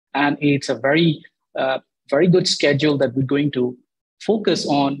And it's a very good schedule that we're going to focus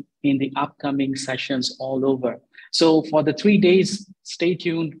on in the upcoming sessions all over. So for the 3 days, stay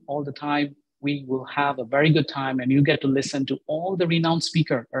tuned all the time. We will have a very good time and you get to listen to all the renowned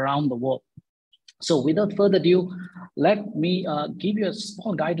speakers around the world. So without further ado, let me give you a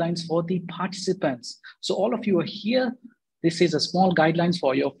small guidelines for the participants. So all of you are here. This is a small guidelines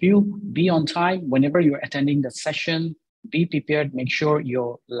for your few. Be on time whenever you're attending the session. Be prepared. Make sure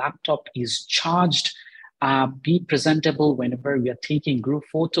your laptop is charged. Be presentable whenever we are taking group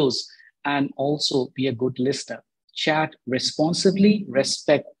photos, and also be a good listener. Chat responsibly,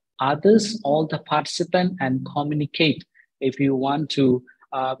 respect others, all the participants, and communicate if you want to,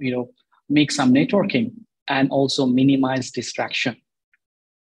 make some networking, and also minimize distraction.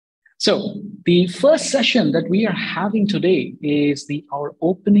 So the first session that we are having today is our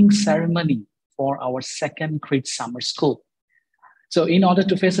opening ceremony for our second CRiT summer school. So in order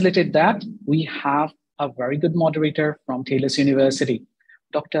to facilitate that, we have a very good moderator from Taylor's University,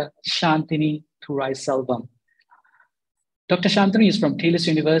 Dr. Shantini Thuraiselvam. Dr. Shantini is from Taylor's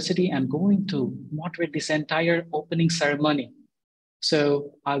University and going to moderate this entire opening ceremony.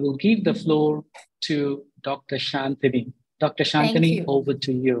 So I will give the floor to Dr. Shantini. Dr. Shantini, over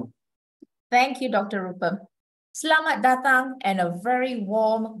to you. Thank you, Dr. Rupam. Selamat datang and a very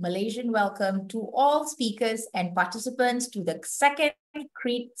warm Malaysian welcome to all speakers and participants to the second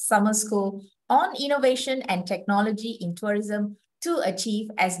CRiT Summer School on Innovation and Technology in Tourism to Achieve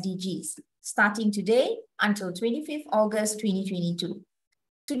SDGs, starting today until 25th August 2022.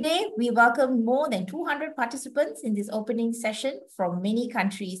 Today, we welcome more than 200 participants in this opening session from many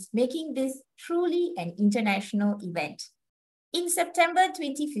countries, making this truly an international event. In September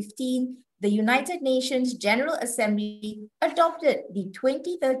 2015, the United Nations General Assembly adopted the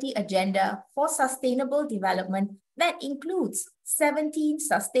 2030 Agenda for Sustainable Development that includes 17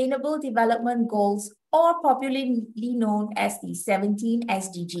 Sustainable Development Goals, or popularly known as the 17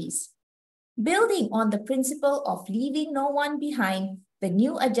 SDGs. Building on the principle of leaving no one behind, the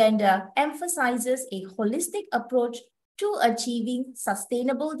new agenda emphasizes a holistic approach to achieving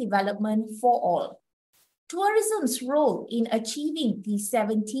sustainable development for all. Tourism's role in achieving the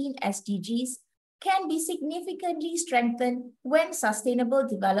 17 SDGs can be significantly strengthened when sustainable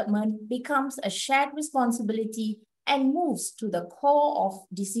development becomes a shared responsibility and moves to the core of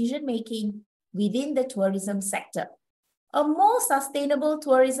decision-making within the tourism sector. A more sustainable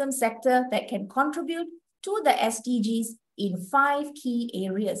tourism sector that can contribute to the SDGs in 5 key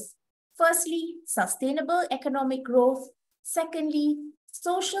areas. Firstly, sustainable economic growth. Secondly,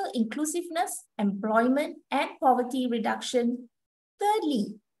 social inclusiveness, employment, and poverty reduction.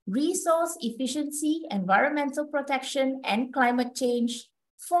 Thirdly, resource efficiency, environmental protection, and climate change.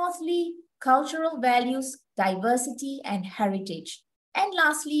 Fourthly, cultural values, diversity, and heritage. And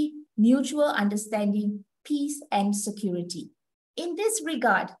lastly, mutual understanding, peace, and security. In this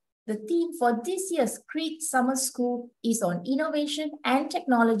regard, the theme for this year's CRiT Summer School is on innovation and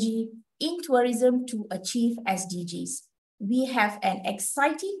technology in tourism to achieve SDGs. We have an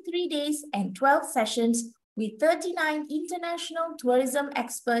exciting 3 days and 12 sessions with 39 international tourism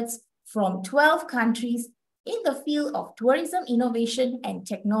experts from 12 countries in the field of tourism innovation and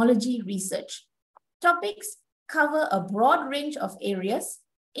technology research. Topics cover a broad range of areas,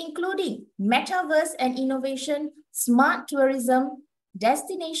 including metaverse and innovation, smart tourism,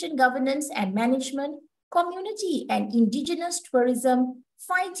 destination governance and management, community and indigenous tourism,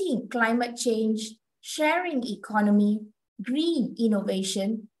 fighting climate change, sharing economy, green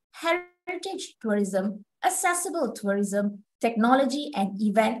innovation, heritage tourism, accessible tourism, technology and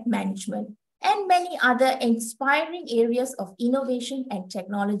event management, and many other inspiring areas of innovation and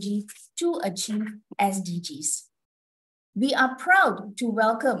technology to achieve SDGs. We are proud to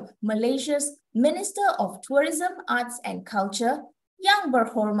welcome Malaysia's Minister of Tourism, Arts and Culture, Yang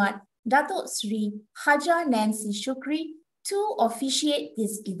Berhormat Dato Sri Hajah Nancy Shukri, to officiate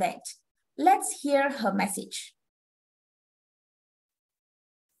this event. Let's hear her message.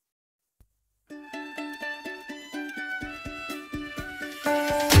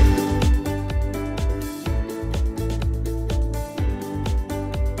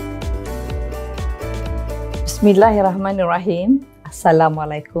 Bismillahirrahmanirrahim.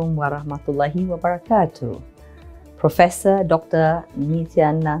 Assalamualaikum warahmatullahi wabarakatuh. Professor Dr.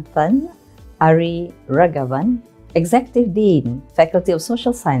 Neethiahnanthan Ari Ragavan, Executive Dean, Faculty of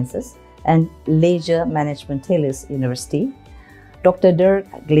Social Sciences and Leisure Management, Taylor's University. Dr. Dirk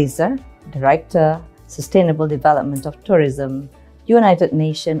Glaesser, Director, Sustainable Development of Tourism, United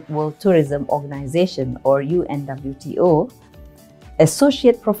Nations World Tourism Organization or UNWTO.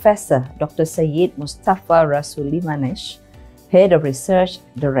 Associate Professor Dr. Mostafa Rasoolimanesh, Head of Research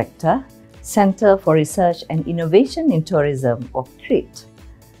Director, Center for Research and Innovation in Tourism of CRiT.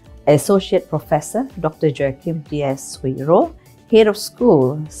 Associate Professor Dr. Joachim D.S. Suiro, Head of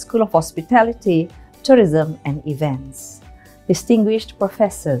School of Hospitality, Tourism and Events. Distinguished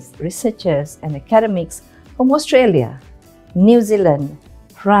professors, researchers and academics from Australia, New Zealand,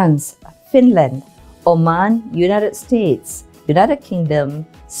 France, Finland, Oman, United States, United Kingdom,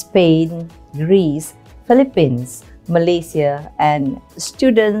 Spain, Greece, Philippines, Malaysia, and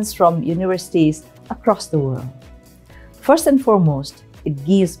students from universities across the world. First and foremost, it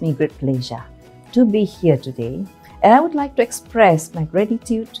gives me great pleasure to be here today, and I would like to express my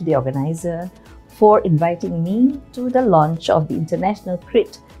gratitude to the organizer for inviting me to the launch of the International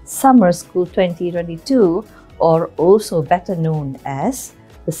CRiT Summer School 2022, or also better known as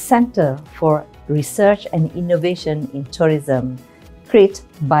the Center for Research and Innovation in Tourism, CRiT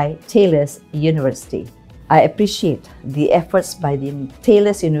by Taylor's University. I appreciate the efforts by the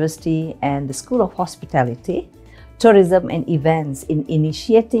Taylor's University and the School of Hospitality, Tourism and Events in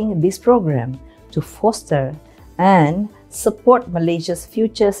initiating this program to foster and support Malaysia's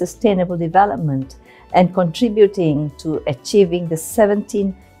future sustainable development and contributing to achieving the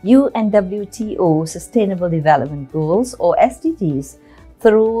 17 UNWTO Sustainable Development Goals, or SDGs,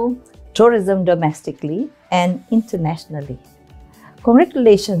 through tourism domestically and internationally.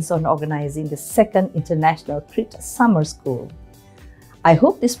 Congratulations on organizing the second International CRiT Summer School. I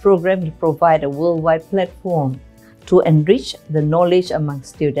hope this program will provide a worldwide platform to enrich the knowledge among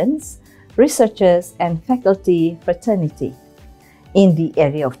students, researchers, and faculty fraternity in the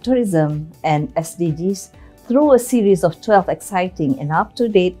area of tourism and SDGs through a series of 12 exciting and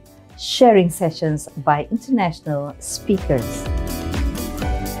up-to-date sharing sessions by international speakers.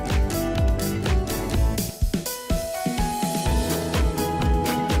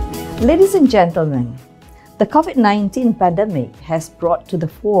 Ladies and gentlemen, the COVID-19 pandemic has brought to the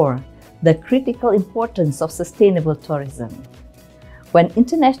fore the critical importance of sustainable tourism. When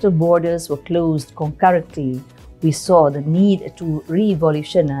international borders were closed concurrently, we saw the need to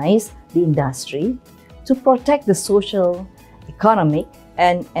revolutionize the industry to protect the social, economic,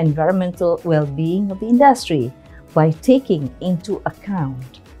 and environmental well-being of the industry by taking into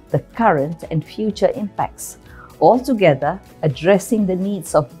account the current and future impacts, altogether addressing the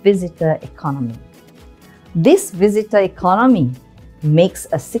needs of visitor economy. This visitor economy makes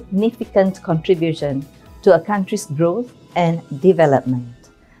a significant contribution to a country's growth and development,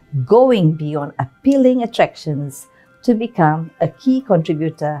 going beyond appealing attractions to become a key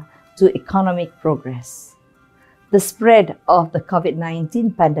contributor to economic progress. The spread of the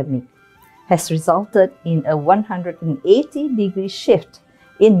COVID-19 pandemic has resulted in a 180-degree shift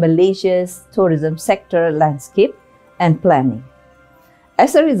in Malaysia's tourism sector landscape and planning.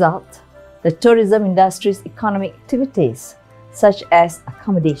 As a result, the tourism industry's economic activities such as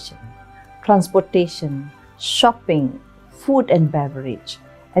accommodation, transportation, shopping, food and beverage,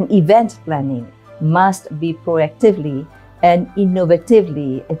 and event planning must be proactively and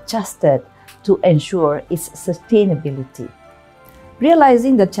innovatively adjusted to ensure its sustainability.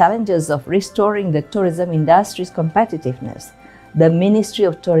 Realizing the challenges of restoring the tourism industry's competitiveness, the Ministry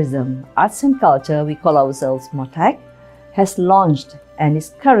of Tourism, Arts and Culture, we call ourselves MOTAC, has launched and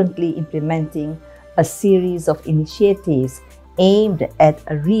is currently implementing a series of initiatives aimed at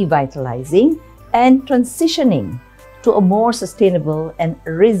revitalizing and transitioning to a more sustainable and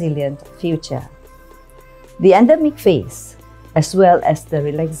resilient future. The endemic phase, as well as the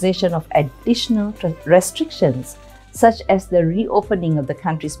relaxation of additional restrictions, such as the reopening of the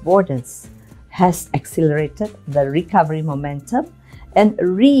country's borders, has accelerated the recovery momentum and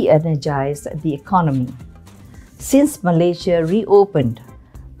re-energized the economy. Since Malaysia reopened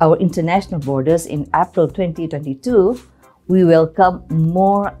our international borders in April 2022, we welcomed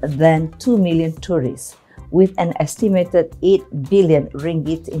more than 2 million tourists, with an estimated 8 billion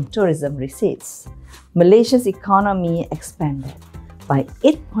ringgit in tourism receipts. Malaysia's economy expanded by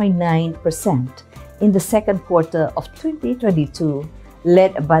 8.9% in the second quarter of 2022,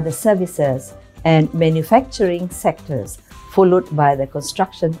 led by the services and manufacturing sectors, followed by the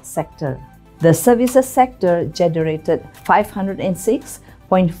construction sector. The services sector generated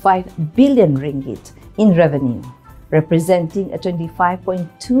 506.5 billion ringgit in revenue, representing a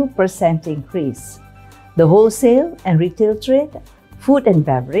 25.2% increase. The wholesale and retail trade, food and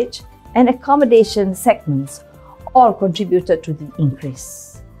beverage, and accommodation segments all contributed to the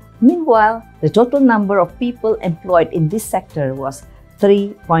increase. Meanwhile, the total number of people employed in this sector was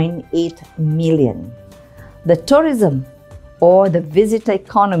 3.8 million. The tourism or the visitor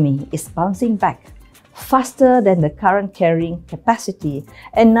economy is bouncing back faster than the current carrying capacity,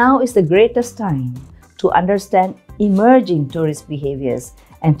 and now is the greatest time to understand emerging tourist behaviors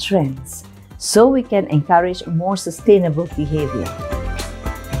and trends so we can encourage more sustainable behavior.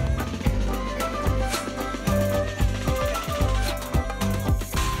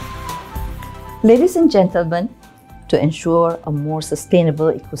 Ladies and gentlemen, to ensure a more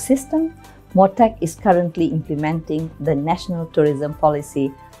sustainable ecosystem, MOTAC is currently implementing the National Tourism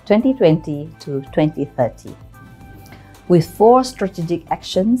Policy 2020 to 2030 with 4 strategic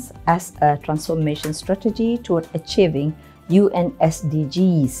actions as a transformation strategy toward achieving UN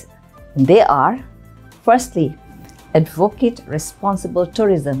SDGs. They are, firstly, advocate responsible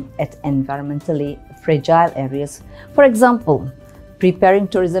tourism at environmentally fragile areas. For example, preparing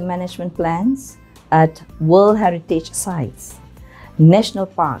tourism management plans at World Heritage Sites, national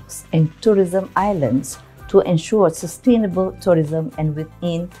parks and tourism islands to ensure sustainable tourism and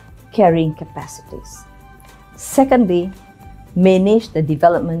within carrying capacities. Secondly, manage the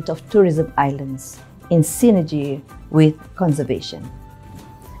development of tourism islands in synergy with conservation.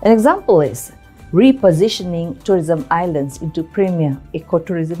 An example is repositioning tourism islands into premier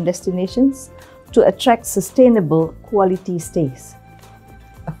ecotourism destinations to attract sustainable quality stays.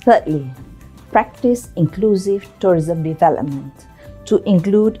 Thirdly, practice inclusive tourism development to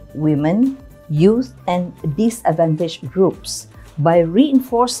include women, youth, and disadvantaged groups by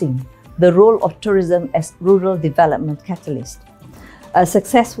reinforcing the role of tourism as rural development catalyst. A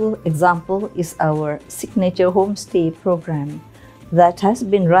successful example is our signature homestay program that has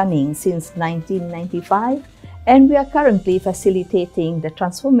been running since 1995, and we are currently facilitating the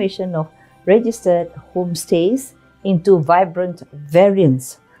transformation of registered homestays into vibrant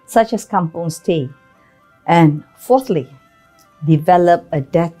variants such as kampong stay. And fourthly, develop a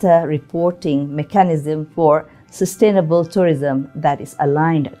data reporting mechanism for sustainable tourism that is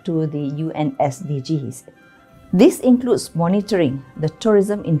aligned to the UN SDGs. This includes monitoring the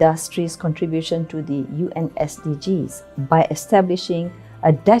tourism industry's contribution to the UN SDGs by establishing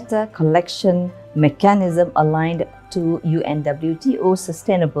a data collection mechanism aligned to UNWTO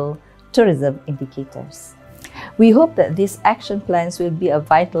Sustainable Tourism Indicators. We hope that these action plans will be a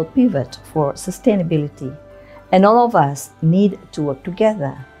vital pivot for sustainability, and all of us need to work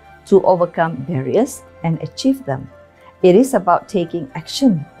together to overcome barriers and achieve them. It is about taking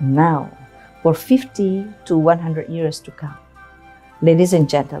action now for 50 to 100 years to come. Ladies and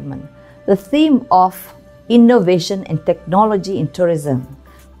gentlemen, the theme of innovation and technology in tourism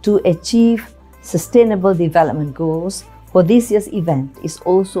to achieve sustainable development goals for this year's event is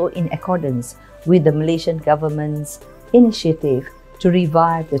also in accordance with the Malaysian government's initiative to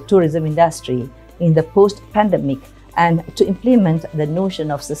revive the tourism industry in the post-pandemic and to implement the notion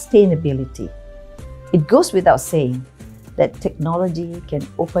of sustainability. It goes without saying that technology can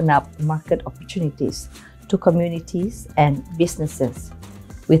open up market opportunities to communities and businesses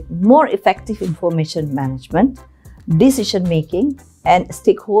with more effective information management, decision-making, and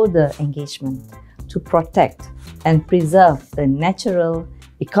stakeholder engagement to protect and preserve the natural,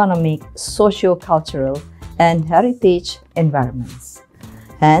 economic, socio-cultural, and heritage environments.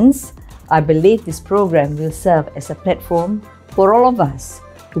 Hence, I believe this program will serve as a platform for all of us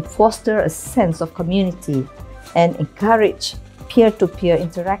to foster a sense of community and encourage peer-to-peer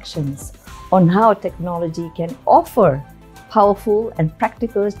interactions on how technology can offer powerful and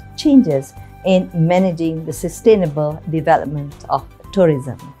practical changes in managing the sustainable development of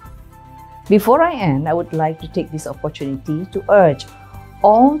tourism. Before I end, I would like to take this opportunity to urge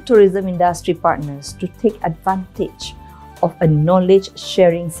all tourism industry partners to take advantage of a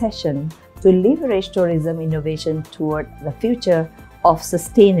knowledge-sharing session to leverage tourism innovation toward the future of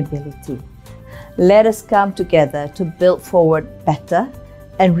sustainability. Let us come together to build forward better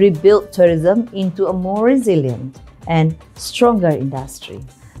and rebuild tourism into a more resilient and stronger industry.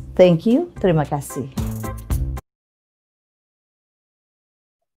 Thank you. Terima kasih.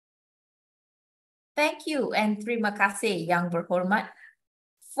 Thank you and terima kasih Yang Berhormat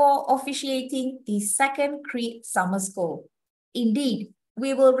for officiating the second CRiT Summer School. Indeed,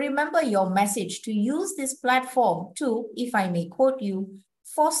 we will remember your message to use this platform to, if I may quote you,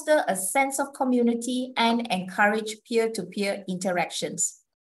 foster a sense of community and encourage peer-to-peer interactions,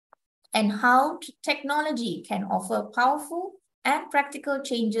 and how technology can offer powerful and practical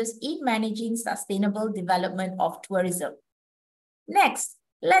changes in managing sustainable development of tourism. Next,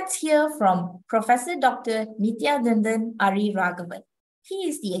 let's hear from Professor Dr. Neethiahnanthan Ari Ragavan. He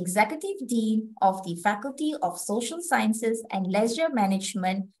is the Executive Dean of the Faculty of Social Sciences and Leisure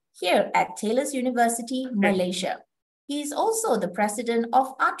Management here at Taylor's University, Malaysia. He is also the President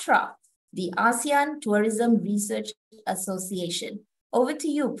of ATRA, the ASEAN Tourism Research Association. Over to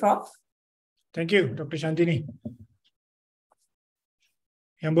you, Prof. Thank you, Dr. Shantini.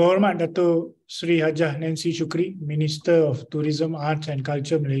 Yang Berhormat Dato Sri Hajah Nancy Shukri, Minister of Tourism, Arts and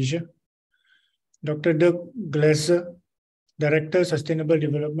Culture, Malaysia. Dr. Dirk Glaesser, Director, Sustainable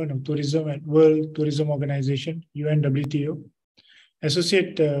Development of Tourism at World Tourism Organization, UNWTO.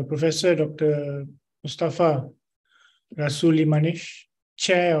 Associate Professor Dr. Mostafa Rasoolimanesh,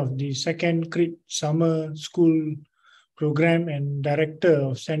 Chair of the second CRiT Summer School Program and Director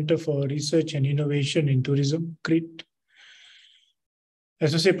of Center for Research and Innovation in Tourism, CRiT.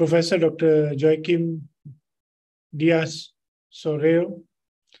 Associate Professor Dr. Joaquim Diaz Sorreo,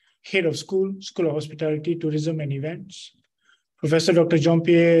 Head of School of Hospitality, Tourism and Events. Professor Dr.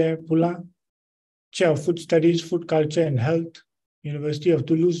 Jean-Pierre Poulain, Chair of Food Studies, Food Culture and Health, University of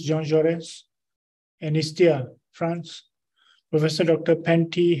Toulouse-Jean Jaurès, and ISTHIA, France. Professor Dr.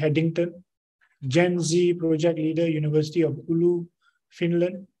 Pentti, Haddington, GenZ Project Leader, University of Oulu,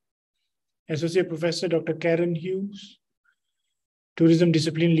 Finland. Associate Professor Dr. Karen Hughes, Tourism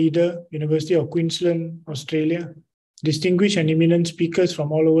Discipline Leader, University of Queensland, Australia. Distinguished and eminent speakers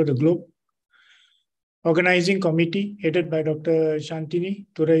from all over the globe. Organizing Committee, headed by Dr. Shantini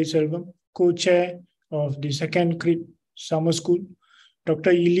Thurai Selvam, Co-Chair of the second CRiT Summer School.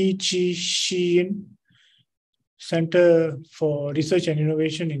 Dr. Ili Chi Shiyin, Center for Research and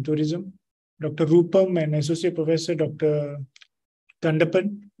Innovation in Tourism. Dr. Rupam and Associate Professor Dr.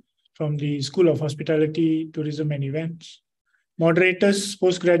 Gandapan from the School of Hospitality, Tourism and Events. Moderators,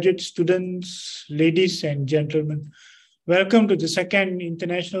 postgraduate students, ladies and gentlemen. Welcome to the second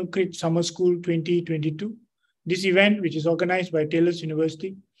International CRiT Summer School 2022. This event, which is organized by Taylor's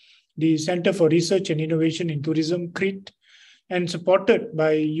University, the Center for Research and Innovation in Tourism, CRiT, and supported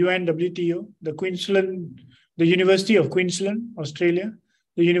by UNWTO, the University of Queensland, Australia,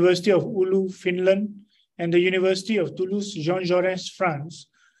 the University of Oulu, Finland, and the University of Toulouse-Jean Jaurès, France,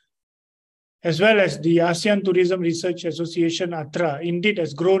 as well as the ASEAN Tourism Research Association, ATRA, indeed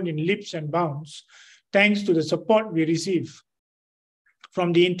has grown in leaps and bounds, thanks to the support we receive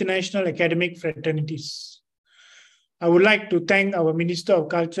from the international academic fraternities. I would like to thank our Minister of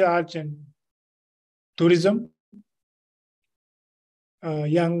Culture, Arts and Tourism,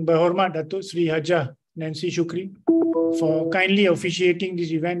 Yang Berhormat Dato Sri Hajah Nancy Shukri, for kindly officiating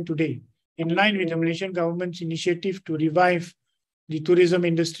this event today, in line with the Malaysian government's initiative to revive the tourism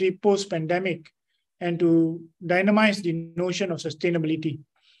industry post-pandemic and to dynamize the notion of sustainability.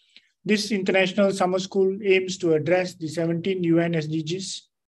 This International Summer School aims to address the 17 UN SDGs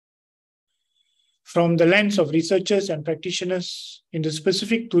from the lens of researchers and practitioners in the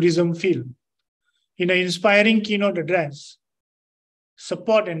specific tourism field. In an inspiring keynote address,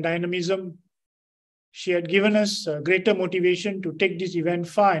 support and dynamism, she had given us greater motivation to take this event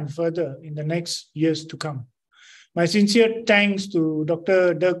far and further in the next years to come. My sincere thanks to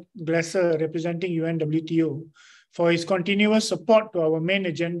Dr. Dirk Glaesser, representing UNWTO, for his continuous support to our main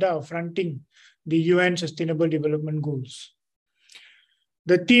agenda of fronting the UN Sustainable Development Goals.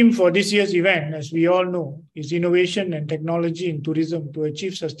 The theme for this year's event, as we all know, is Innovation and Technology in Tourism to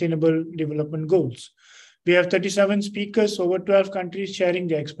Achieve Sustainable Development Goals. We have 37 speakers, over 12 countries sharing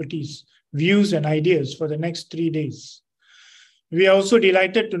their expertise, views and ideas for the next 3 days. We are also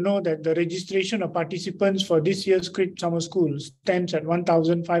delighted to know that the registration of participants for this year's CRiT Summer School stands at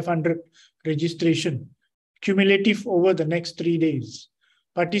 1,500 registration, cumulative over the next 3 days.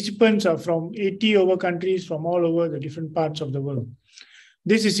 Participants are from 80 over countries from all over the different parts of the world.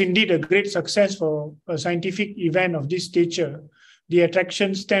 This is indeed a great success for a scientific event of this stature. The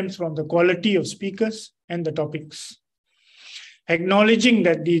attraction stems from the quality of speakers and the topics. Acknowledging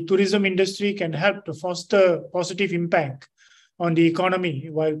that the tourism industry can help to foster positive impact on the economy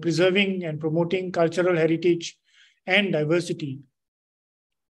while preserving and promoting cultural heritage and diversity,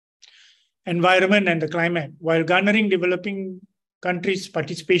 environment and the climate, while garnering developing countries'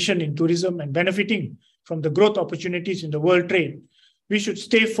 participation in tourism and benefiting from the growth opportunities in the world trade, we should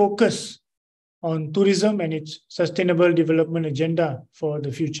stay focused on tourism and its sustainable development agenda for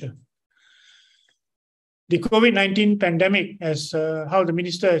the future. The COVID-19 pandemic, as how the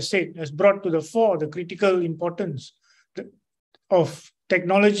minister has said, has brought to the fore the critical importance of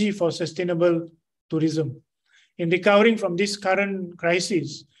technology for sustainable tourism. In recovering from this current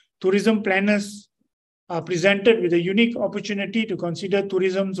crisis, tourism planners are presented with a unique opportunity to consider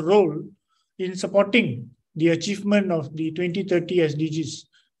tourism's role in supporting the achievement of the 2030 SDGs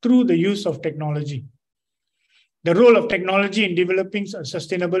through the use of technology. The role of technology in developing a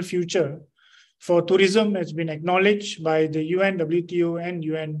sustainable future for tourism has been acknowledged by the UNWTO and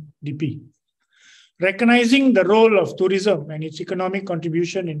UNDP. Recognizing the role of tourism and its economic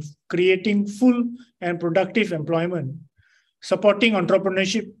contribution in creating full and productive employment, supporting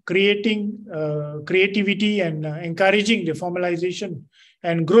entrepreneurship, creating creativity, and encouraging the formalization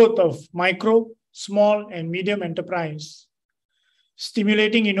and growth of micro, small, and medium enterprise,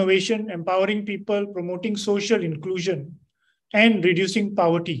 stimulating innovation, empowering people, promoting social inclusion, and reducing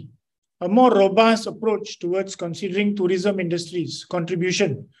poverty. A more robust approach towards considering tourism industry's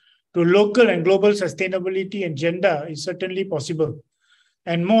contribution to local and global sustainability and gender is certainly possible,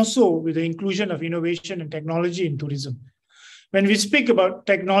 and more so with the inclusion of innovation and technology in tourism. When we speak about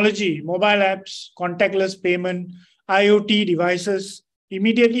technology, mobile apps, contactless payment, IoT devices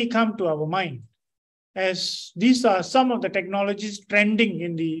immediately come to our mind, as these are some of the technologies trending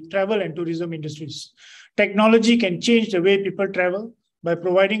in the travel and tourism industries. Technology can change the way people travel by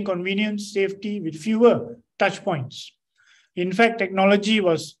providing convenience, safety with fewer touch points. In fact, technology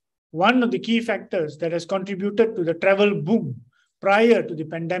was one of the key factors that has contributed to the travel boom prior to the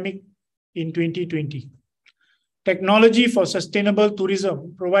pandemic in 2020. Technology for sustainable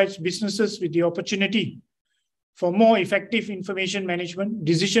tourism provides businesses with the opportunity for more effective information management,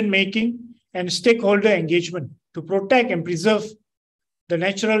 decision-making, and stakeholder engagement to protect and preserve the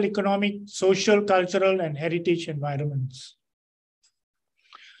natural, economic, social, cultural, and heritage environments.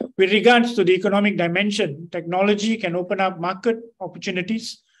 With regards to the economic dimension, technology can open up market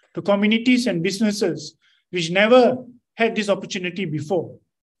opportunities to communities and businesses which never had this opportunity before.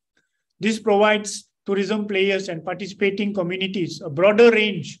 This provides tourism players and participating communities a broader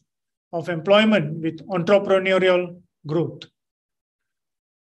range of employment with entrepreneurial growth.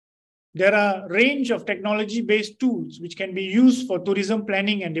 There are a range of technology-based tools which can be used for tourism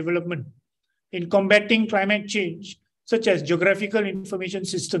planning and development in combating climate change, such as geographical information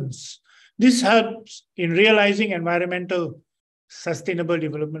systems. This helps in realizing environmental sustainable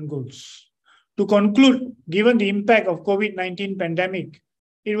development goals. To conclude, given the impact of COVID-19 pandemic,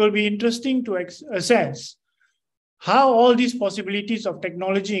 it will be interesting to assess how all these possibilities of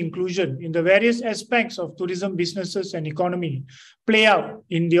technology inclusion in the various aspects of tourism businesses and economy play out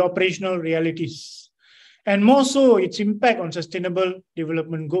in the operational realities, and more so its impact on sustainable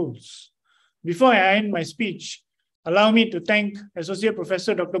development goals. Before I end my speech, allow me to thank Associate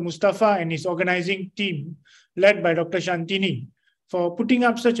Professor Dr. Mostafa and his organizing team, led by Dr. Shantini, for putting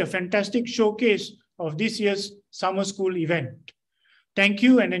up such a fantastic showcase of this year's summer school event. Thank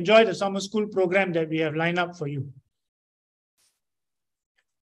you, and enjoy the summer school program that we have lined up for you.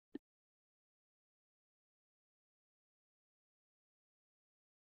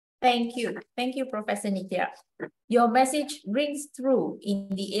 Thank you. Thank you, Professor Neethiah. Your message rings through in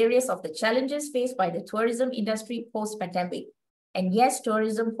the areas of the challenges faced by the tourism industry post-pandemic. And yes,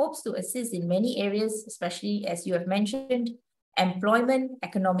 tourism hopes to assist in many areas, especially as you have mentioned, employment,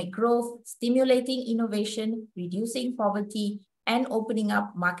 economic growth, stimulating innovation, reducing poverty, and opening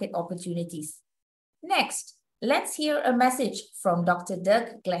up market opportunities. Next, let's hear a message from Dr.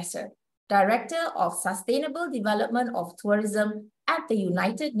 Dirk Glaesser, Director of Sustainable Development of Tourism at the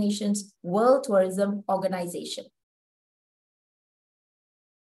United Nations World Tourism Organization.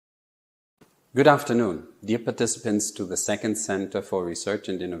 Good afternoon, dear participants to the second Center for Research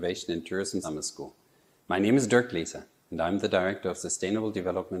and Innovation in Tourism Summer School. My name is Dirk Glaesser, and I'm the Director of Sustainable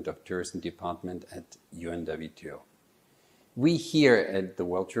Development of Tourism Department at UNWTO. We here at the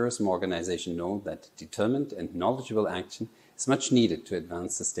World Tourism Organization know that determined and knowledgeable action is much needed to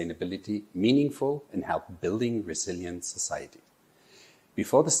advance sustainability, meaningful, and help building resilient society.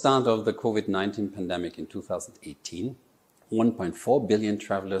 Before the start of the COVID-19 pandemic in 2018, 1.4 billion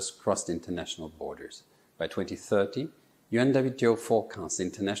travelers crossed international borders. By 2030, UNWTO forecasts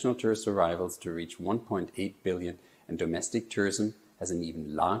international tourist arrivals to reach 1.8 billion, and domestic tourism has an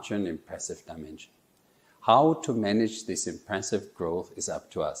even larger and impressive dimension. How to manage this impressive growth is up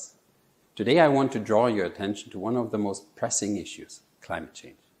to us. Today, I want to draw your attention to one of the most pressing issues, climate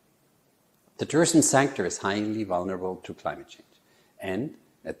change. The tourism sector is highly vulnerable to climate change and,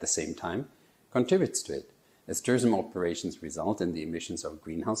 at the same time, contributes to it, as tourism operations result in the emissions of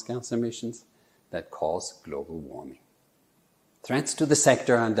greenhouse gas emissions that cause global warming. Threats to the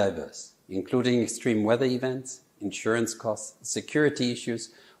sector are diverse, including extreme weather events, insurance costs, security issues,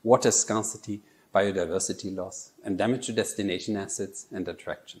 water scarcity, biodiversity loss, and damage to destination assets and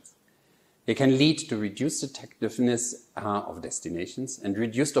attractions. It can lead to reduced attractiveness of destinations and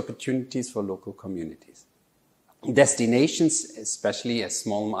reduced opportunities for local communities. Destinations, especially as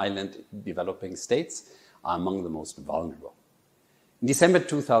small island developing states, are among the most vulnerable. In December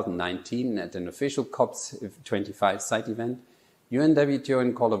 2019, at an official COP25 site event, UNWTO,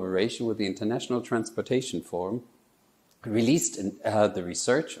 in collaboration with the International Transportation Forum, released the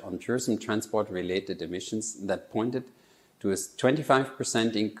research on tourism transport-related emissions that pointed to a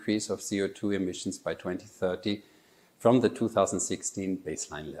 25% increase of CO2 emissions by 2030 from the 2016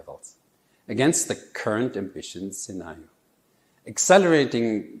 baseline levels, against the current ambition scenario.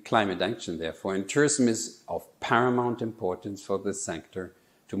 Accelerating climate action, therefore, in tourism is of paramount importance for the sector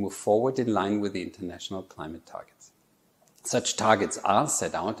to move forward in line with the international climate targets. Such targets are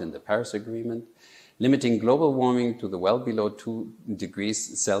set out in the Paris Agreement, limiting global warming to the well below 2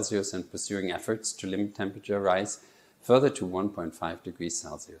 degrees Celsius and pursuing efforts to limit temperature rise further to 1.5 degrees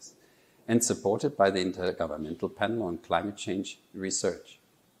Celsius, and supported by the Intergovernmental Panel on Climate Change Research.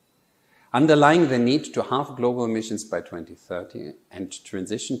 Underlying the need to halve global emissions by 2030 and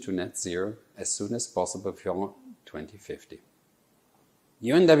transition to net zero as soon as possible before 2050.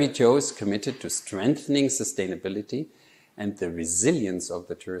 UNWTO is committed to strengthening sustainability and the resilience of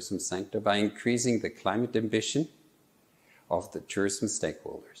the tourism sector by increasing the climate ambition of the tourism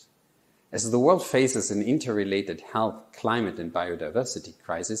stakeholders. As the world faces an interrelated health, climate and biodiversity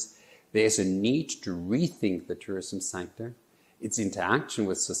crisis, there is a need to rethink the tourism sector, its interaction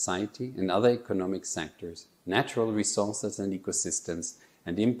with society and other economic sectors, natural resources and ecosystems,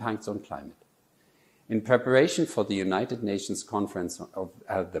 and impacts on climate. In preparation for the United Nations Conference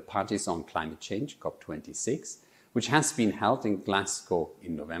of the Parties on Climate Change, COP26, which has been held in Glasgow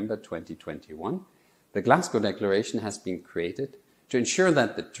in November 2021, the Glasgow Declaration has been created to ensure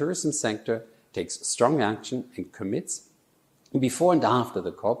that the tourism sector takes strong action and commits before and after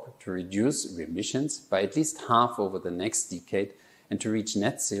the COP to reduce emissions by at least half over the next decade and to reach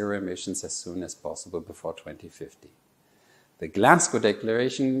net zero emissions as soon as possible before 2050. The Glasgow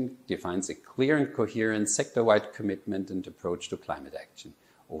Declaration defines a clear and coherent sector-wide commitment and approach to climate action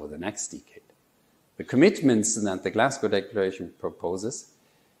over the next decade. The commitments that the Glasgow Declaration proposes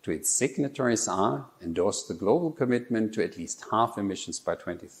to its signatories are endorse the global commitment to at least halve emissions by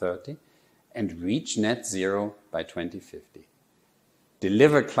 2030 and reach net zero by 2050.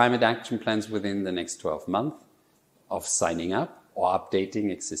 Deliver climate action plans within the next 12 months of signing up or updating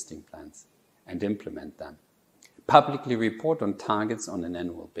existing plans and implement them. Publicly report on targets on an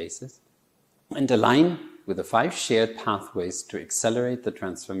annual basis and align with the 5 shared pathways to accelerate the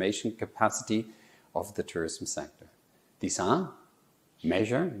transformation capacity of the tourism sector. These are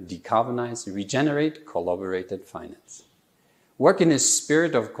measure, decarbonize, regenerate, collaborate and finance. Work in a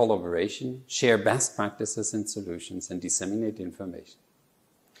spirit of collaboration, share best practices and solutions and disseminate information.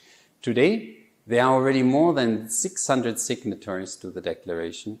 Today, there are already more than 600 signatories to the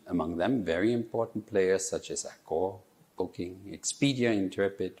declaration, among them very important players such as Accor, Booking, Expedia,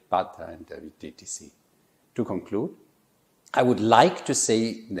 Intrepid, Bata and etc. To conclude, I would like to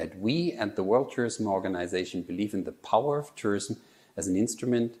say that we at the World Tourism Organization believe in the power of tourism as an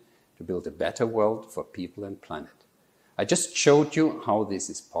instrument to build a better world for people and planet. I just showed you how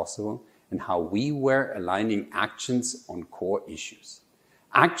this is possible and how we were aligning actions on core issues.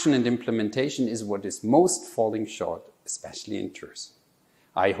 Action and implementation is what is most falling short, especially in tourism.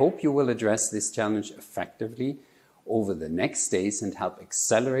 I hope you will address this challenge effectively over the next days and help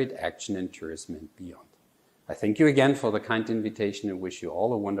accelerate action in tourism and beyond. I thank you again for the kind invitation and wish you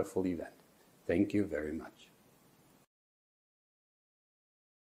all a wonderful event. Thank you very much.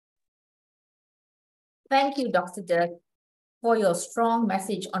 Thank you, Dr. Dirk, for your strong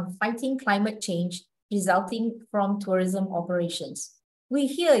message on fighting climate change resulting from tourism operations. We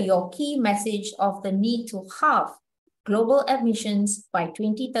hear your key message of the need to halve global emissions by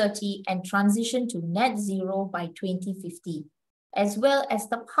 2030 and transition to net zero by 2050, as well as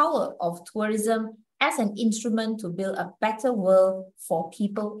the power of tourism as an instrument to build a better world for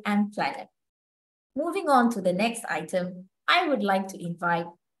people and planet. Moving on to the next item, I would like to invite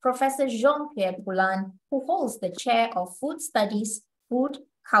Professor Jean-Pierre Poulain, who holds the Chair of Food Studies, Food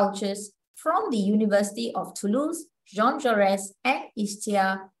Cultures from the University of Toulouse-Jean Jaurès and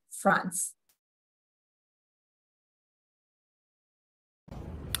ISTHIA, France.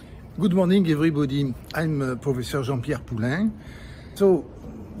 Good morning, everybody. I'm Professor Jean-Pierre Poulain. So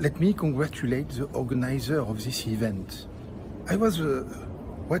let me congratulate the organizer of this event. I was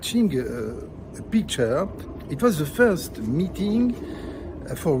watching a picture. It was the first meeting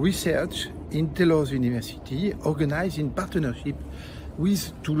for research in Toulouse University, organized in partnership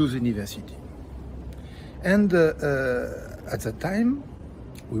with Toulouse University. And at that time,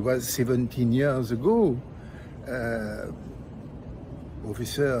 it was 17 years ago,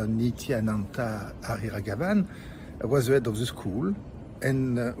 Professor Neethiahnanthan Ragavan was the head of the school,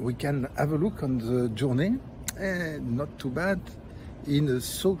 and we can have a look on the journey, not too bad, in a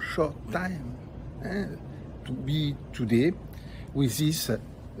so short time, to be today with this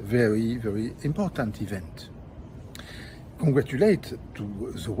very, very important event. Congratulate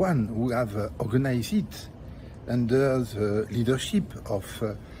to the one who have organized it under the leadership of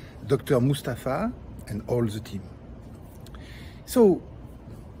Dr. Mostafa and all the team. So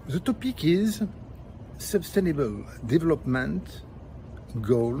the topic is sustainable development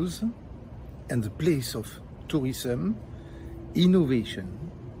goals and the place of tourism, innovation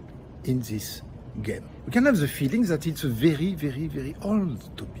in this game. We can have the feeling that it's a very, very, very old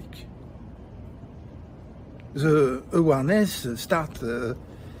topic. The awareness starts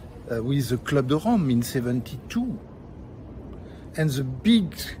with the Club de Rome in 1972, and the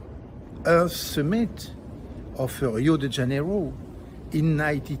big Earth Summit of Rio de Janeiro in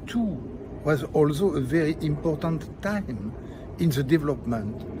 1992 was also a very important time in the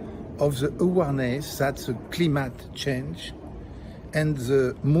development of the awareness that the climate change and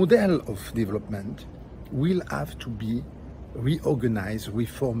the model of development will have to be reorganized,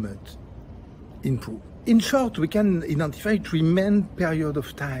 reformed, improved. In short, we can identify three main periods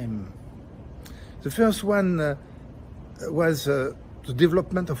of time. The first one was the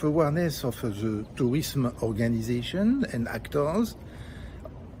development of awareness of the tourism organization and actors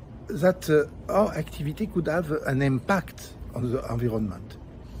that our activity could have an impact on the environment.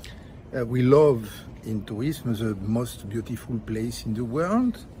 We love in tourism the most beautiful place in the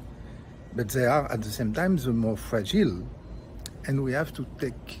world, but they are at the same time the more fragile, and we have to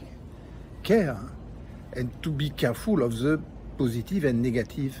take care and to be careful of the positive and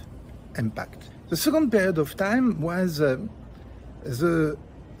negative impact. The second period of time was the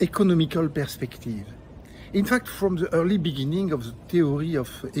economical perspective. In fact, from the early beginning of the theory of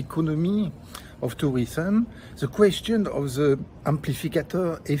economy of tourism, the question of the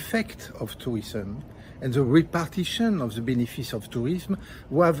amplificator effect of tourism and the repartition of the benefits of tourism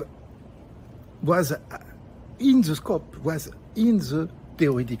was in the scope, was in the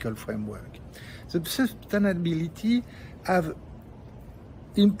theoretical framework. The sustainability have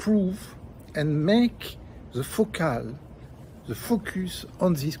improved and make the focus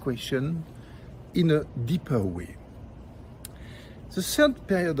on this question in a deeper way. The third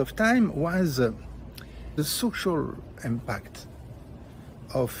period of time was the social impact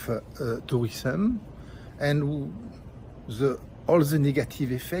of tourism and all the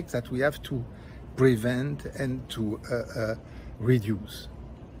negative effects that we have to prevent and to reduce.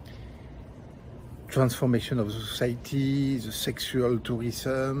 Transformation of the society, the sexual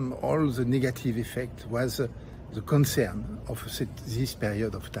tourism, all the negative effect was the concern of this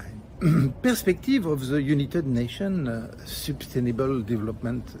period of time. Perspective of the United Nations Sustainable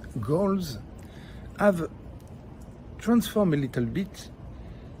Development Goals have transformed a little bit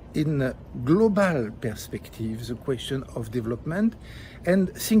in a global perspective the question of development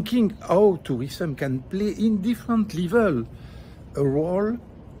and thinking how tourism can play in different levels a role.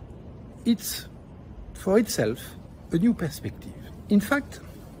 It's for itself a new perspective. In fact,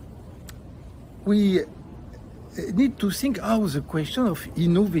 we need to think how the question of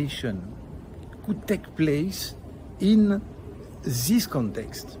innovation could take place in this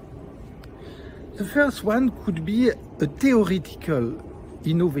context. The first one could be a theoretical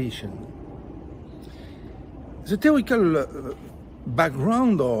innovation. The theoretical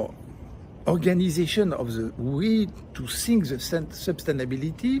background or organization of the way to think the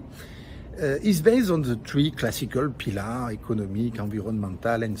sustainability is based on the three classical pillars: economic,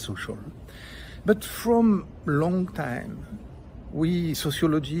 environmental, and social. But from long time, we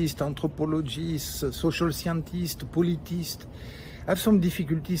sociologists, anthropologists, social scientists, politists have some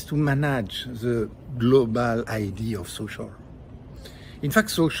difficulties to manage the global idea of social. In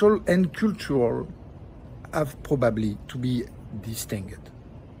fact, social and cultural have probably to be distinguished.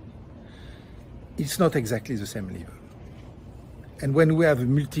 It's not exactly the same level. And when we have a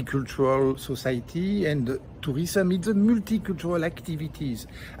multicultural society and tourism, it's a multicultural activities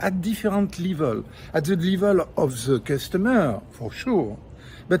at different level, at the level of the customer, for sure,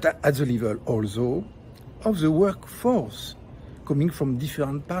 but at the level also of the workforce coming from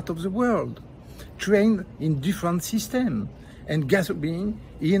different parts of the world, trained in different systems and gathering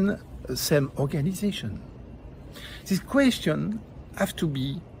in the same organization. These questions have to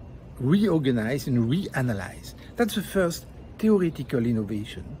be reorganized and reanalyzed. That's the first theoretical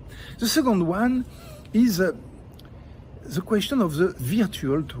innovation. The second one is the question of the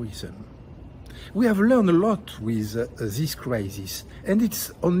virtual tourism. We have learned a lot with this crisis, and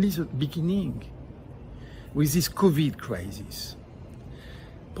it's only the beginning with this COVID crisis.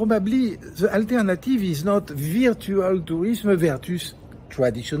 Probably the alternative is not virtual tourism versus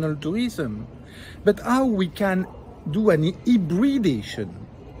traditional tourism, but how we can do an hybridation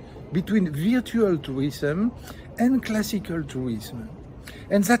between virtual tourism and classical tourism.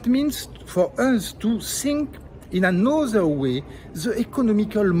 And that means for us to think in another way the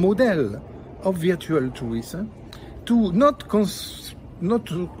economical model of virtual tourism, to not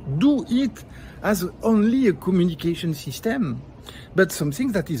to do it as only a communication system, but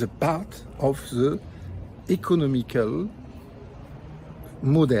something that is a part of the economical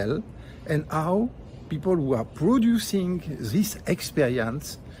model and how people who are producing this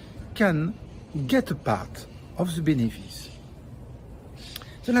experience can get a part of the benefits.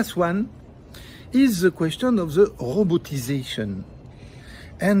 The last one is the question of the robotization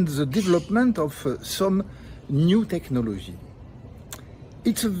and the development of some new technology.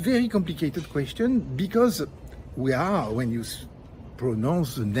 It's a very complicated question because we are, when you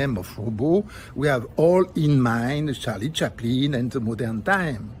pronounce the name of robot, we have all in mind Charlie Chaplin and the modern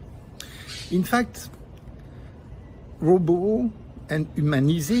time. In fact, robot and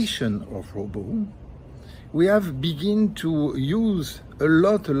humanization of robot, we have begun to use a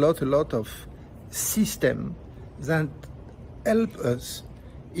lot of systems that help us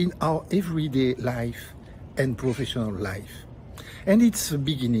in our everyday life and professional life. And it's the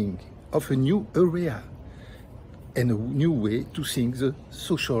beginning of a new area and a new way to think the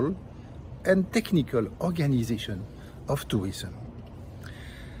social and technical organization of tourism.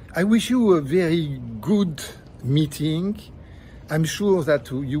 I wish you a very good meeting. I'm sure that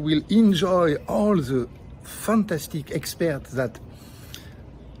you will enjoy all the fantastic experts that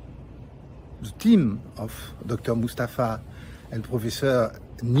the team of Dr. Mostafa and Professor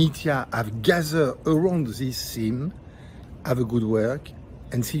Neethiahnanthan have gathered around this theme. Have a good work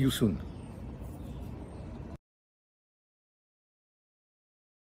and see you soon.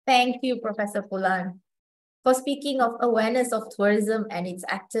 Thank you, Professor Poulain, for speaking of awareness of tourism and its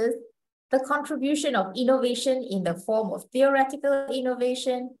actors, the contribution of innovation in the form of theoretical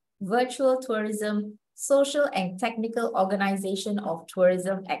innovation, virtual tourism, social and technical organization of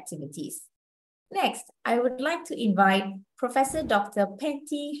tourism activities. Next, I would like to invite Professor Dr.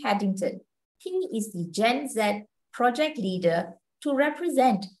 Pentti Haddington. He is the GenZ project leader to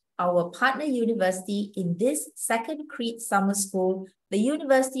represent our partner university in this second CRiT summer school, the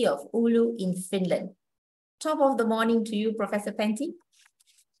University of Oulu in Finland. Top of the morning to you, Professor Pentti.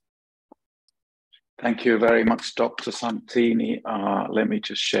 Thank you very much, Dr. Santini. Let me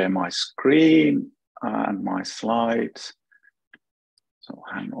just share my screen and my slides. So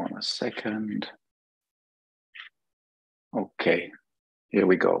hang on a second. Okay, here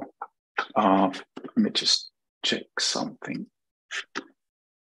we go. Let me just check something.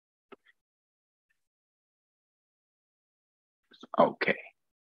 Okay.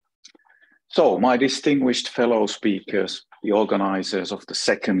 So my distinguished fellow speakers, the organizers of the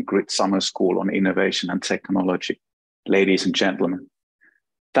second CRiT Summer School on Innovation and Technology, ladies and gentlemen,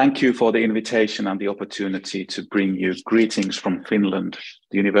 thank you for the invitation and the opportunity to bring you greetings from Finland,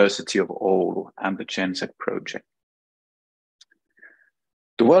 the University of Oulu, and the GenZ project.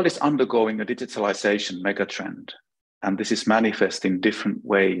 The world is undergoing a digitalization megatrend, and this is manifest in different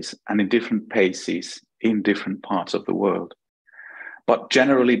ways and in different paces in different parts of the world. But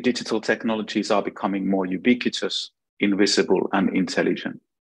generally, digital technologies are becoming more ubiquitous, invisible, and intelligent.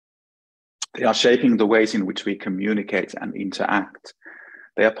 They are shaping the ways in which we communicate and interact.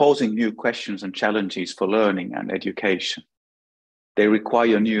 They are posing new questions and challenges for learning and education. They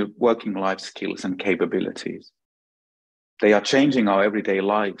require new working life skills and capabilities. They are changing our everyday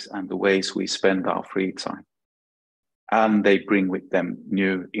lives and the ways we spend our free time. And they bring with them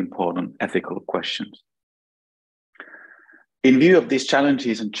new important ethical questions. In view of these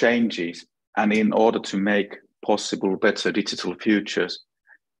challenges and changes, and in order to make possible better digital futures,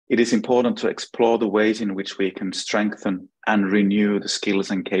 it is important to explore the ways in which we can strengthen and renew the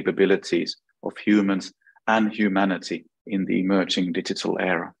skills and capabilities of humans and humanity in the emerging digital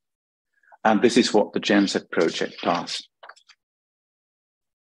era. And this is what the GenZ project does.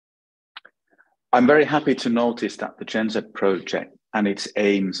 I'm very happy to notice that the GenZ project and its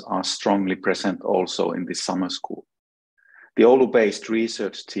aims are strongly present also in this summer school. The Oulu-based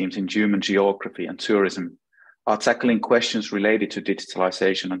research teams in human geography and tourism are tackling questions related to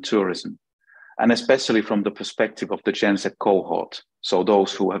digitalization and tourism, and especially from the perspective of the GenZ cohort, so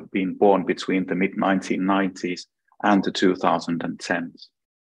those who have been born between the mid-1990s and the 2010s.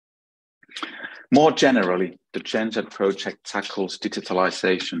 More generally, the GenZ project tackles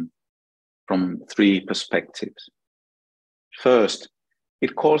digitalization from three perspectives. First,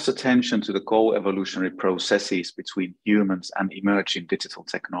 it calls attention to the co-evolutionary processes between humans and emerging digital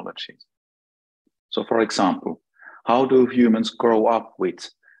technologies. So, for example, how do humans grow up with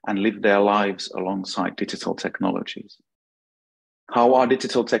and live their lives alongside digital technologies? How are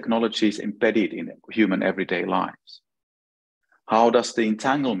digital technologies embedded in human everyday lives? How does the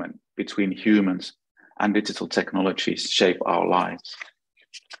entanglement between humans and digital technologies shape our lives?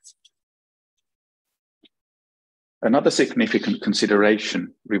 Another significant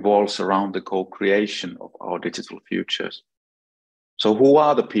consideration revolves around the co-creation of our digital futures. So who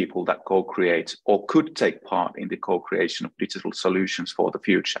are the people that co-create or could take part in the co-creation of digital solutions for the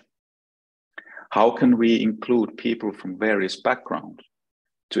future? How can we include people from various backgrounds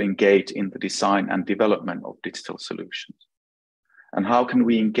to engage in the design and development of digital solutions? And how can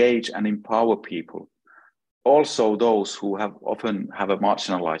we engage and empower people, also those who often have a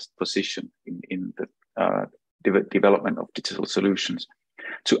marginalized position in the development of digital solutions,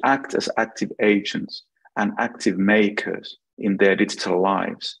 to act as active agents and active makers in their digital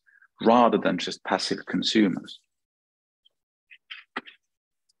lives, rather than just passive consumers?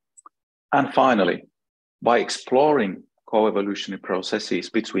 And finally, by exploring co-evolutionary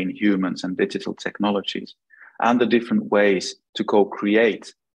processes between humans and digital technologies and the different ways to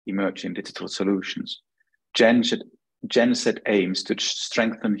co-create emerging digital solutions, GenZ aims to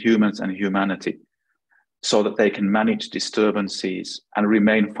strengthen humans and humanity so that they can manage disturbances and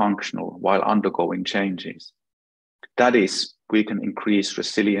remain functional while undergoing changes. That is, we can increase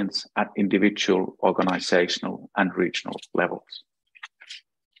resilience at individual, organizational, and regional levels.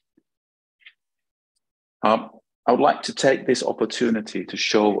 I would like to take this opportunity to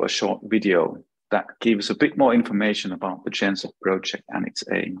show a short video that gives a bit more information about the GenZ project and its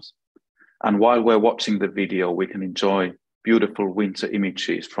aims. And while we're watching the video, we can enjoy beautiful winter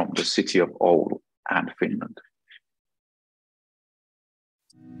images from the city of Oulu and Finland.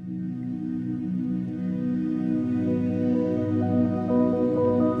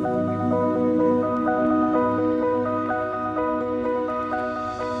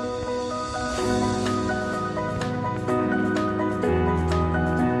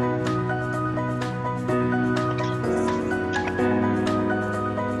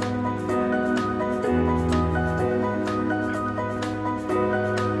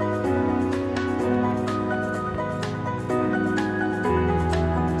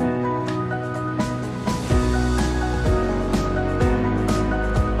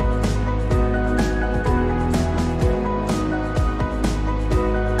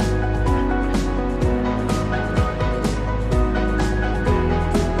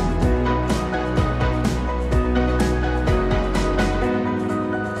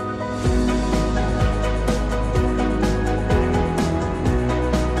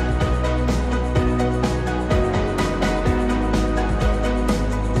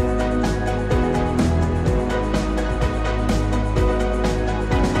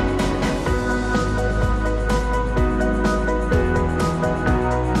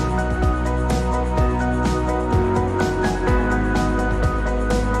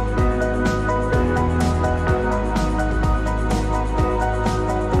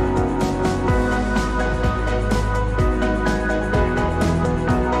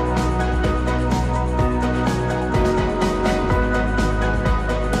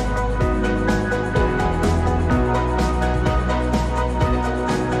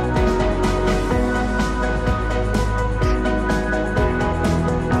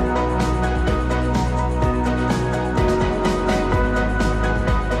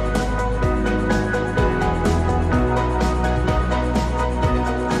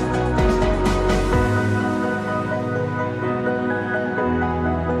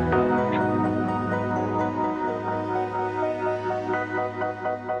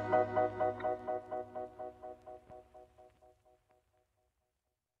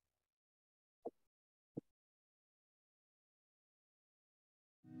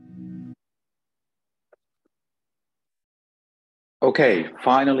 Okay,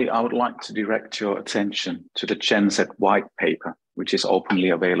 finally, I would like to direct your attention to the GenZ white paper, which is openly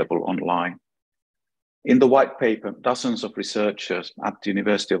available online. In the white paper, dozens of researchers at the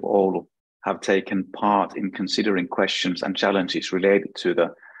University of Oulu have taken part in considering questions and challenges related to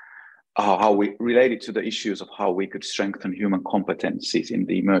the issues of how we could strengthen human competencies in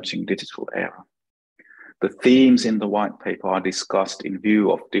the emerging digital era. The themes in the white paper are discussed in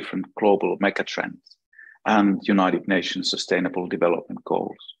view of different global megatrends and United Nations Sustainable Development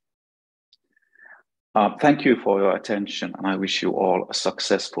Goals. Thank you for your attention, and I wish you all a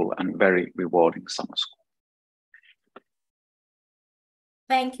successful and very rewarding summer school.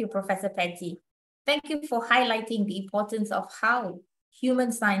 Thank you, Professor Pentti. Thank you for highlighting the importance of how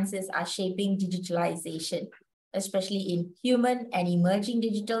human sciences are shaping digitalization, especially in human and emerging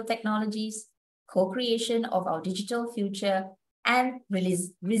digital technologies, co-creation of our digital future, and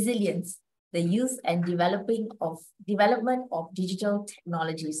resilience, the use and development of digital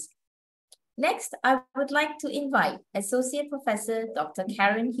technologies. Next, I would like to invite Associate Professor Dr.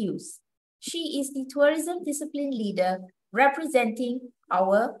 Karen Hughes. She is the Tourism Discipline Leader representing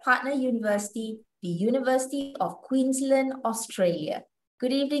our partner university, the University of Queensland, Australia.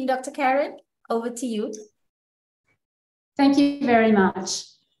 Good evening, Dr. Karen. Over to you. Thank you very much.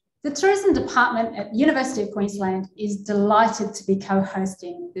 The Tourism Department at University of Queensland is delighted to be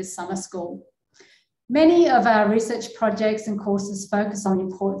co-hosting this summer school. Many of our research projects and courses focus on the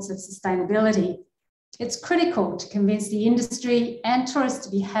importance of sustainability. It's critical to convince the industry and tourists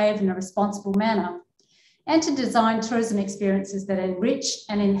to behave in a responsible manner and to design tourism experiences that enrich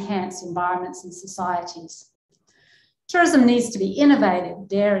and enhance environments and societies. Tourism needs to be innovative,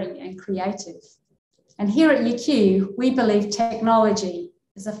 daring, and creative. And here at UQ, we believe technology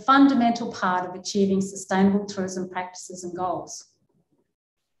is a fundamental part of achieving sustainable tourism practices and goals.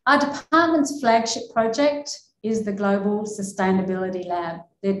 Our department's flagship project is the Global Sustainability Lab,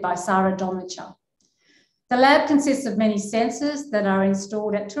 led by Sarah Dolmacher. The lab consists of many sensors that are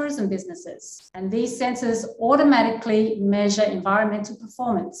installed at tourism businesses, and these sensors automatically measure environmental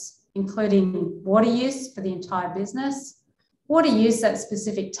performance, including water use for the entire business, water use at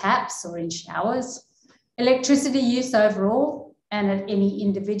specific taps or in showers, electricity use overall and at any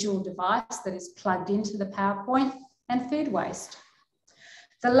individual device that is plugged into the power point, and food waste.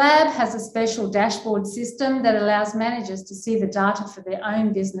 The lab has a special dashboard system that allows managers to see the data for their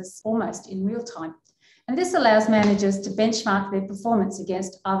own business almost in real time. And this allows managers to benchmark their performance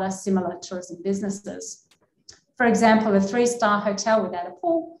against other similar tourism businesses. For example, a 3-star hotel without a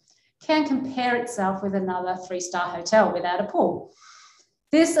pool can compare itself with another 3-star hotel without a pool.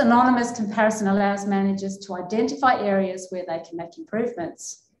 This anonymous comparison allows managers to identify areas where they can make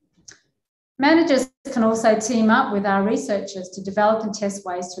improvements. Managers can also team up with our researchers to develop and test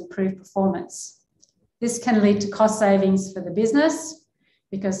ways to improve performance. This can lead to cost savings for the business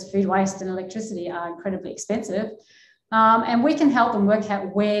because food waste and electricity are incredibly expensive. And we can help them work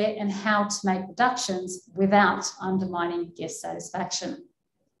out where and how to make reductions without undermining guest satisfaction.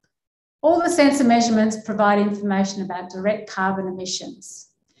 All the sensor measurements provide information about direct carbon emissions.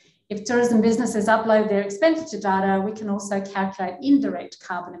 If tourism businesses upload their expenditure data, we can also calculate indirect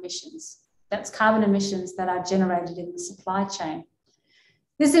carbon emissions. That's carbon emissions that are generated in the supply chain.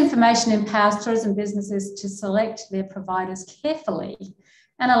 This information empowers tourism businesses to select their providers carefully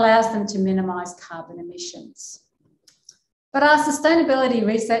and allows them to minimise carbon emissions. But our sustainability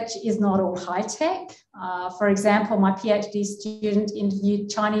research is not all high-tech. For example, my PhD student interviewed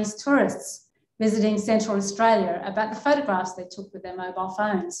Chinese tourists visiting Central Australia about the photographs they took with their mobile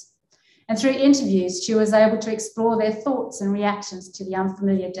phones. And through interviews, she was able to explore their thoughts and reactions to the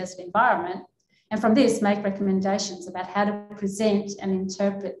unfamiliar desert environment, and from this make recommendations about how to present and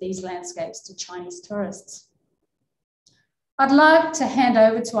interpret these landscapes to Chinese tourists. I'd like to hand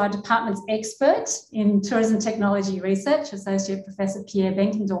over to our department's expert in tourism technology research, Associate Professor Pierre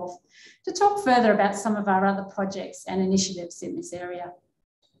Benkendorf, to talk further about some of our other projects and initiatives in this area.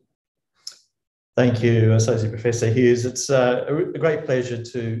 Thank you, Associate Professor Hughes. It's a great pleasure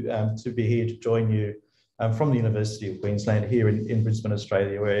to be here to join you from the University of Queensland here in Brisbane,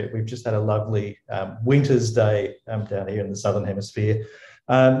 Australia, where we've just had a lovely winter's day down here in the Southern Hemisphere.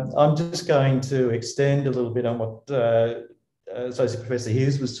 I'm just going to extend a little bit on what Associate Professor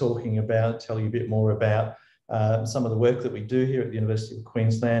Hughes was talking about, tell you a bit more about some of the work that we do here at the University of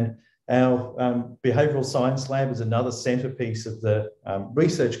Queensland. Our behavioural science lab is another centrepiece of the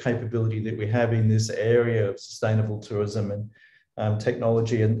research capability that we have in this area of sustainable tourism and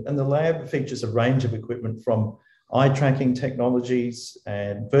technology. And the lab features a range of equipment from eye tracking technologies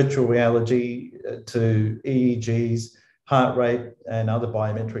and virtual reality to EEGs, heart rate and other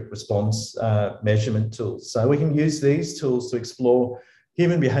biometric response measurement tools. So we can use these tools to explore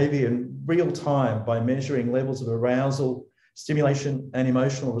human behaviour in real time by measuring levels of arousal, stimulation and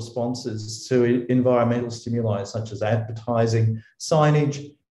emotional responses to environmental stimuli such as advertising,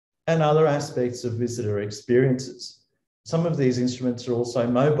 signage and other aspects of visitor experiences. Some of these instruments are also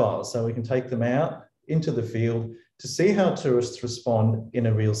mobile, so we can take them out into the field to see how tourists respond in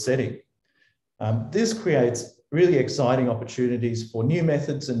a real setting. This creates really exciting opportunities for new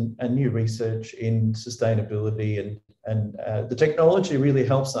methods and new research in sustainability, and the technology really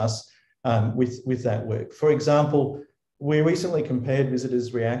helps us with that work. For example, we recently compared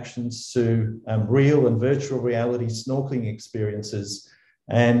visitors' reactions to real and virtual reality snorkeling experiences,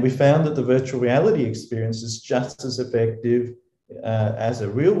 and we found that the virtual reality experience is just as effective as a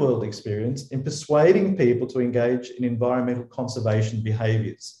real-world experience in persuading people to engage in environmental conservation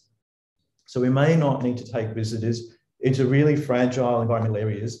behaviours. So we may not need to take visitors into really fragile environmental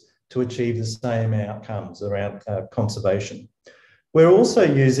areas to achieve the same outcomes around conservation. We're also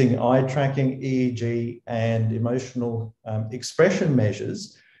using eye tracking, EEG and emotional expression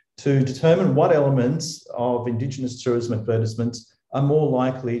measures to determine what elements of Indigenous tourism advertisements are more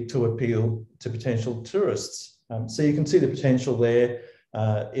likely to appeal to potential tourists. So you can see the potential there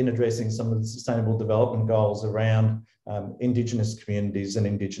in addressing some of the sustainable development goals around Indigenous communities and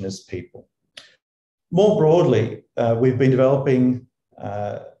Indigenous people. More broadly, we've been developing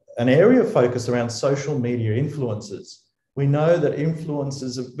an area of focus around social media influencers. We know that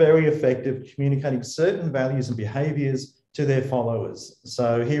influencers are very effective at communicating certain values and behaviours to their followers.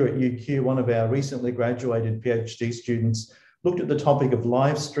 So here at UQ, one of our recently graduated PhD students looked at the topic of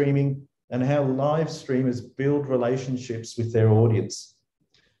live streaming and how live streamers build relationships with their audience.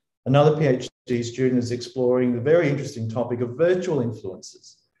 Another PhD student is exploring the very interesting topic of virtual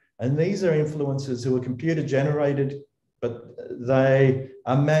influencers. And these are influencers who are computer generated, but they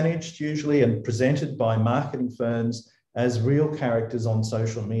are managed usually and presented by marketing firms as real characters on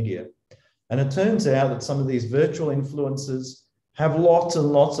social media. And it turns out that some of these virtual influencers have lots and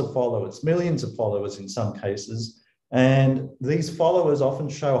lots of followers, millions of followers in some cases. And these followers often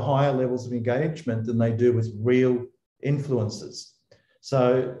show higher levels of engagement than they do with real influencers.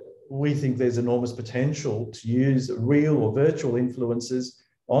 So we think there's enormous potential to use real or virtual influencers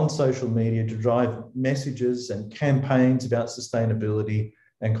on social media to drive messages and campaigns about sustainability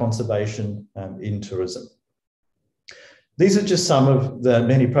and conservation in tourism. These are just some of the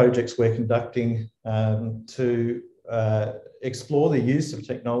many projects we're conducting to explore the use of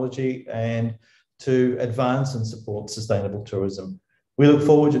technology and to advance and support sustainable tourism. We look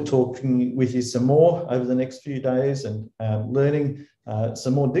forward to talking with you some more over the next few days and learning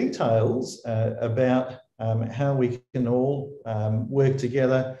some more details about how we can all work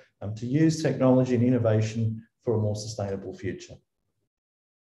together to use technology and innovation for a more sustainable future.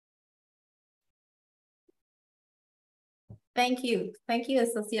 Thank you. Thank you,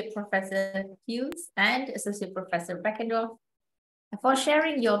 Associate Professor Hughes and Associate Professor Beckendorf, for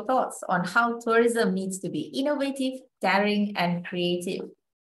sharing your thoughts on how tourism needs to be innovative, daring, and creative,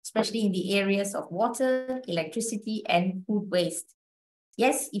 especially in the areas of water, electricity, and food waste.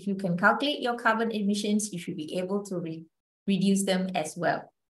 Yes, if you can calculate your carbon emissions, you should be able to reduce them as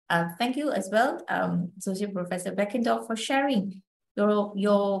well. Thank you as well, Associate Professor Beckendorf, for sharing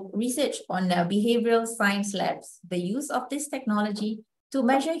your research on behavioral science labs, the use of this technology to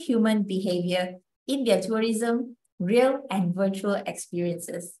measure human behavior in their tourism, real and virtual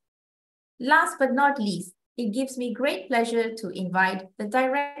experiences. Last but not least, it gives me great pleasure to invite the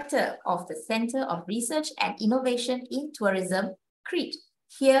Director of the Center of Research and Innovation in Tourism, CRiT,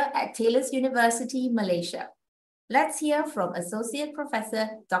 here at Taylor's University, Malaysia. Let's hear from Associate Professor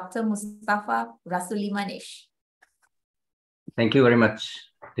Dr. Mostafa Rasoolimanesh. Thank you very much,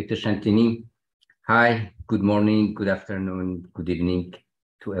 Dr. Shantini. Hi, good morning, good afternoon, good evening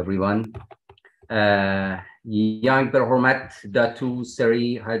to everyone. Yang berhormat Dato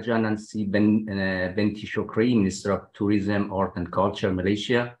Seri Hajah Nancy Pentti Shukri, Minister of Tourism, Art and Culture,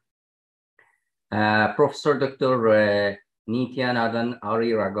 Malaysia. Professor Dr. Neethiahnanthan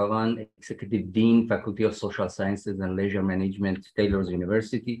Ari Ragavan, Executive Dean, Faculty of Social Sciences and Leisure Management, Taylor's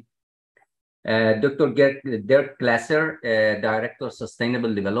University. Dr. Dirk Glaesser, Director of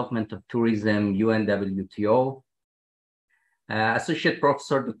Sustainable Development of Tourism, UNWTO. Associate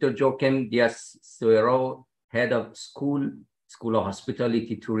Professor Dr. Joaquim Diaz-Suero, Head of School of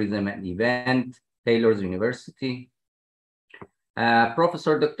Hospitality, Tourism and Event, Taylor's University.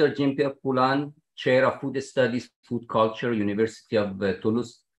 Professor Dr. Jean-Pierre Poulain, Chair of Food Studies, Food Culture, University of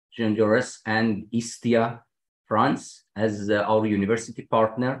Toulouse-Jean, Jaurès, and ISTHIA, France, as our university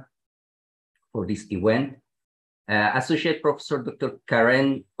partner for this event. Associate Professor Dr.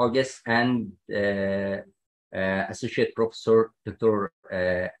 Karen Hughes and Associate Professor Dr.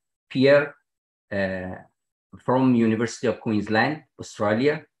 Pierre from University of Queensland,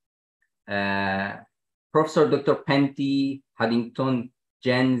 Australia. Professor Dr. Pentti, Haddington,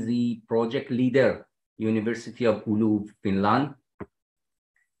 GenZ Project Leader, University of Oulu, Finland.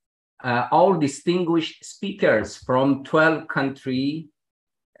 All distinguished speakers from 12 countries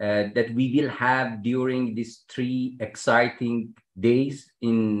that we will have during these 3 exciting days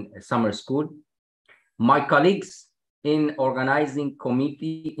in summer school. My colleagues in organizing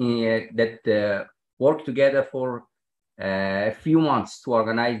committee that worked together for a few months to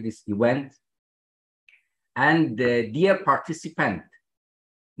organize this event. And dear participants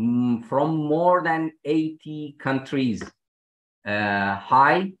from more than 80 countries,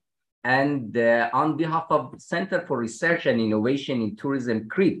 hi. And on behalf of Center for Research and Innovation in Tourism,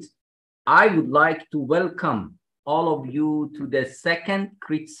 CRiT, I would like to welcome all of you to the 2nd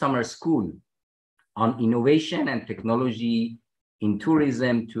CRiT Summer School on Innovation and Technology in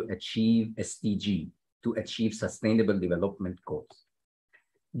Tourism to achieve SDG, to achieve Sustainable Development Goals.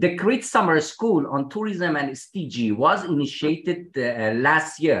 The CRiT Summer School on Tourism and SDG was initiated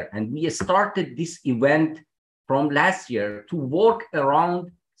last year, and we started this event from last year to work around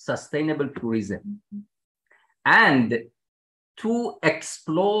sustainable tourism and to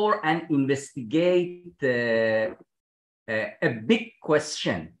explore and investigate a big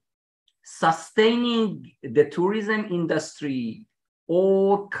question: sustaining the tourism industry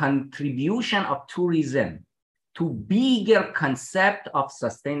or contribution of tourism to bigger concept of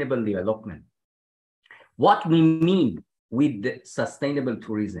sustainable development. What we mean with the sustainable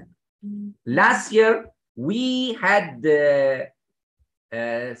tourism. Last year, we had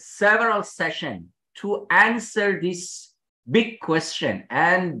several sessions to answer this big question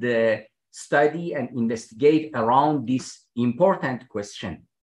and study and investigate around this important question.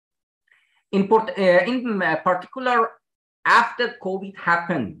 In particular, after COVID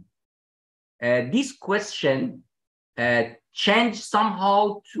happened, this question changed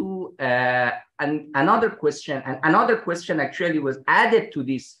somehow to another question, and another question actually was added to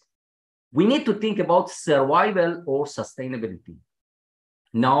this. We need to think about survival or sustainability.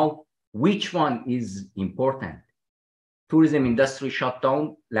 Now, which one is important? Tourism industry shut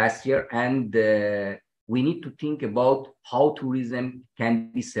down last year, and we need to think about how tourism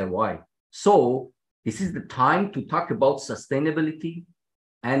can be survived. So this is the time to talk about sustainability,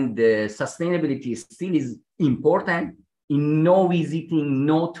 and sustainability still is important in no visiting,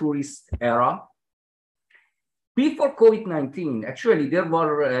 no tourist era. Before COVID-19, actually, there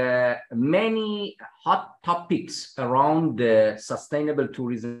were many hot topics around the sustainable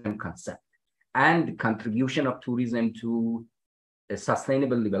tourism concept and contribution of tourism to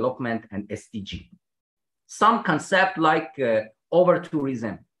sustainable development and SDG. Some concept like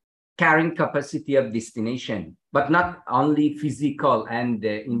over-tourism, carrying capacity of destination, but not only physical and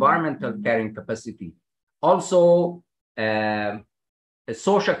environmental carrying capacity, also a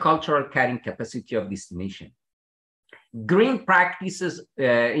social cultural carrying capacity of destination. Green practices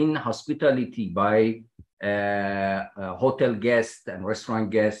in hospitality by hotel guests and restaurant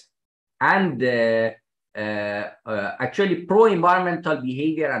guests, and actually pro-environmental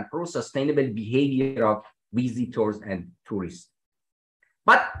behavior and pro-sustainable behavior of visitors and tourists.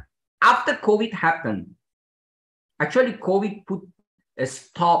 But after COVID happened, actually COVID put a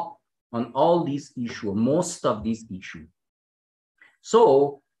stop on all these issues, most of these issues.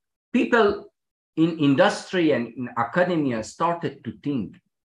 So people in industry and in academia started to think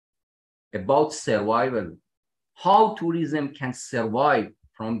about survival, how tourism can survive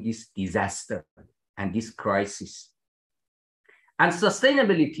from this disaster and this crisis. And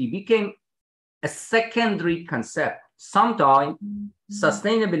sustainability became a secondary concept. Sometimes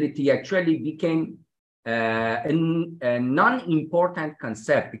sustainability actually became a non-important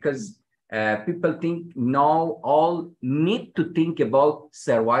concept because people think now all need to think about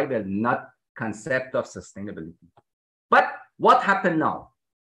survival, not concept of sustainability. But what happened now?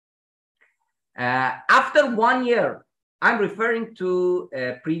 After 1 year, I'm referring to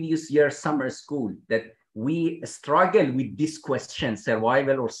previous year summer school that we struggled with this question,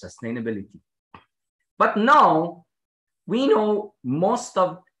 survival or sustainability. But now we know most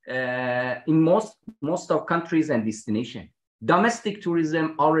of countries and destinations, domestic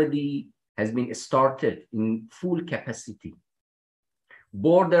tourism already has been started in full capacity.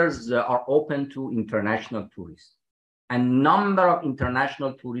 Borders are open to international tourists, and number of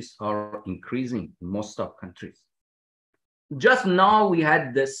international tourists are increasing in most of countries. Just now we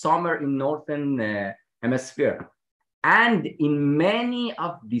had the summer in Northern Hemisphere, and in many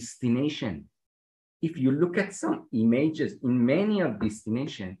of destinations, if you look at some images in many of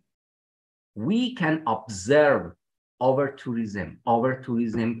destinations, we can observe over-tourism.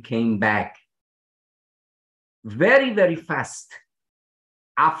 Over-tourism came back very, very fast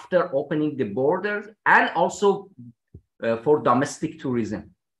after opening the borders, and also for domestic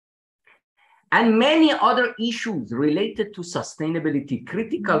tourism. And many other issues related to sustainability,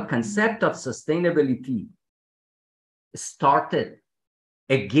 critical concept of sustainability started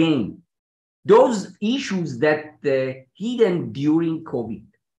again. Those issues that hidden during COVID.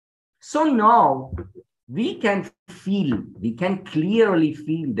 So now we can clearly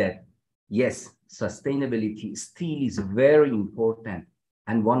feel that, yes, sustainability still is very important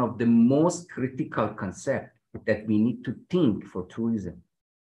and one of the most critical concepts that we need to think for tourism.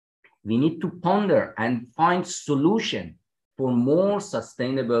 We need to ponder and find solution for more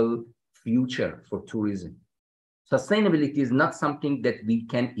sustainable future for tourism. Sustainability is not something that we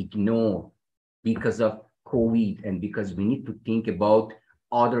can ignore because of COVID and because we need to think about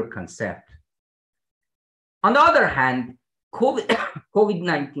other concepts. On the other hand,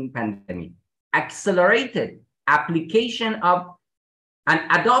 COVID-19 pandemic accelerated application of and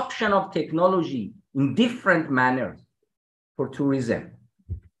adoption of technology in different manners for tourism.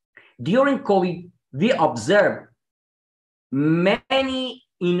 During COVID, we observe many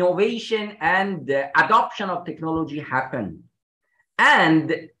innovation and adoption of technology happen.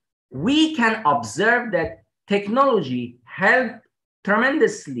 And we can observe that technology helped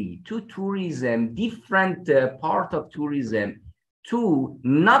tremendously to tourism, different part of tourism, to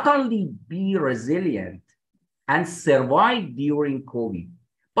not only be resilient and survive during COVID,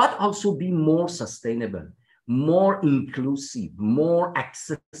 but also be more sustainable, more inclusive, more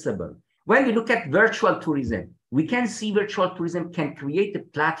accessible. When we look at virtual tourism, we can see virtual tourism can create a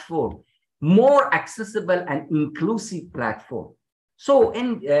platform, more accessible and inclusive platform. So,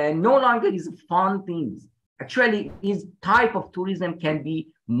 no longer is fun things. Actually, this type of tourism can be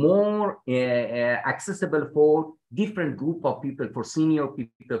more accessible for different group of people, for senior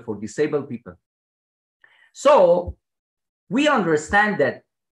people, for disabled people. So we understand that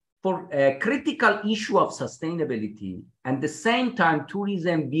for a critical issue of sustainability and at the same time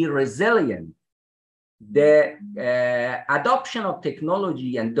tourism be resilient, the adoption of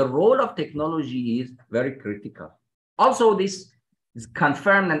technology and the role of technology is very critical. Also, this is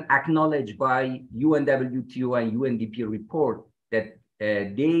confirmed and acknowledged by UNWTO and UNDP report that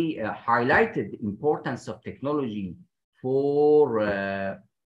they highlighted the importance of technology for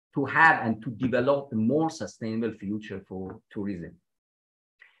to have and to develop a more sustainable future for tourism.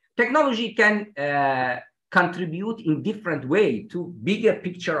 Technology can contribute in different ways to bigger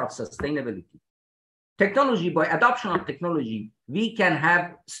picture of sustainability. Technology, by adoption of technology, we can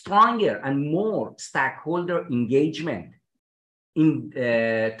have stronger and more stakeholder engagement in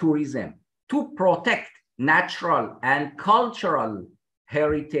tourism to protect natural and cultural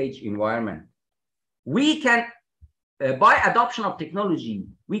heritage environment. We can, by adoption of technology,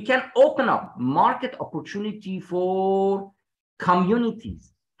 we can open up market opportunity for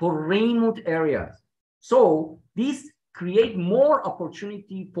communities, for remote areas. So this create more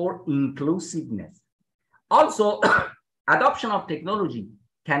opportunity for inclusiveness. Also, adoption of technology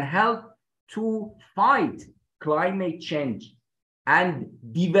can help to fight climate change and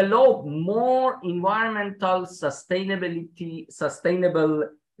develop more environmental sustainable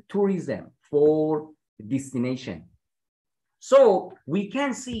tourism for destination. So we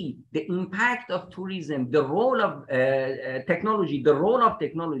can see the impact of tourism, the role of technology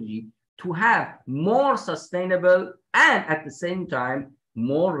to have more sustainable and at the same time,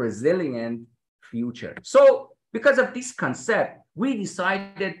 more resilient future. So because of this concept, we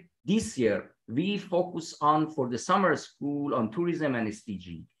decided this year, we focus on, for the summer school, on tourism and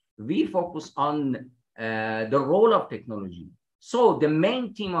SDG. We focus on the role of technology. So the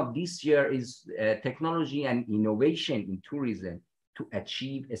main theme of this year is technology and innovation in tourism to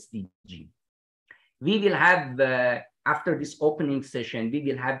achieve SDG. We will have, after this opening session, we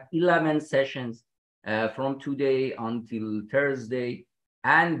will have 11 sessions from today until Thursday,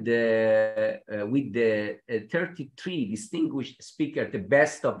 and with the 33 distinguished speakers, the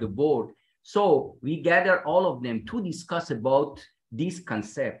best of the board. So we gather all of them to discuss about this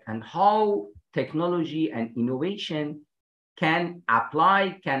concept and how technology and innovation can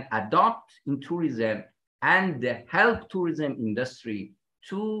apply, can adopt in tourism and help tourism industry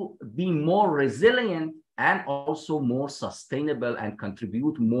to be more resilient and also more sustainable and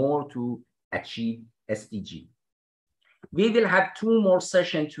contribute more to achieve SDG. We will have 2 more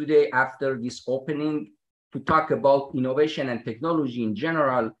sessions today after this opening to talk about innovation and technology in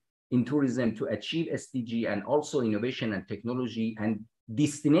general in tourism to achieve SDG, and also innovation and technology and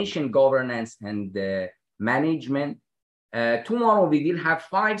destination governance and management. Tomorrow we will have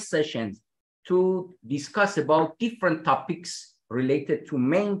 5 sessions to discuss about different topics related to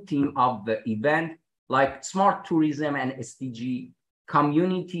main theme of the event, like smart tourism and SDG,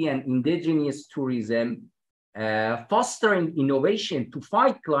 community and indigenous tourism, fostering innovation to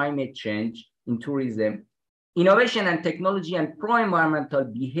fight climate change in tourism, innovation and technology and pro-environmental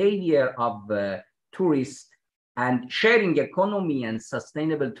behavior of tourists, and sharing economy and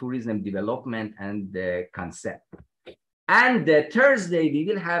sustainable tourism development and concept. And Thursday, we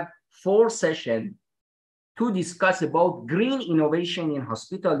will have 4 sessions to discuss about green innovation in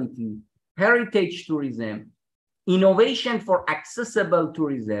hospitality, heritage tourism, innovation for accessible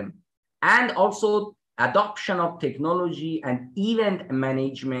tourism, and also adoption of technology and event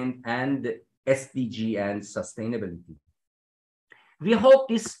management and SDG and sustainability. We hope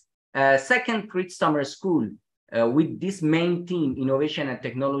this second CRiT summer school with this main theme, innovation and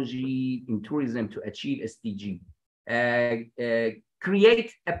technology in tourism to achieve SDG,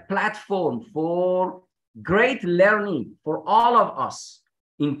 create a platform for great learning for all of us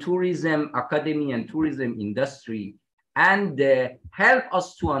in tourism academy and tourism industry, and help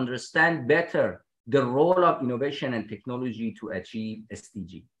us to understand better the role of innovation and technology to achieve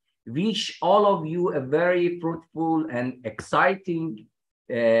SDG. Wish all of you a very fruitful and exciting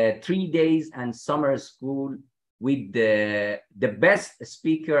 3 days and summer school with the best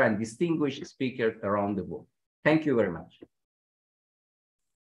speaker and distinguished speakers around the world. Thank you very much.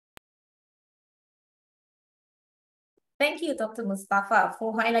 Thank you, Dr. Mostafa,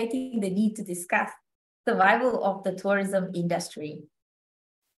 for highlighting the need to discuss survival of the tourism industry.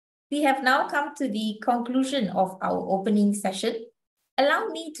 We have now come to the conclusion of our opening session. Allow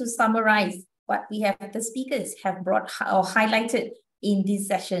me to summarize what the speakers have brought or highlighted in this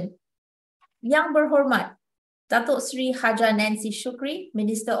session. Yang Berhormat, Dato Sri Hajah Nancy Shukri,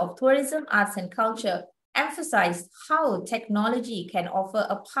 Minister of Tourism, Arts and Culture, emphasized how technology can offer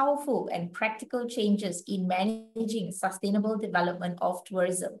a powerful and practical changes in managing sustainable development of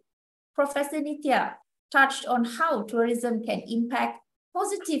tourism. Professor Neethiahnanthan touched on how tourism can impact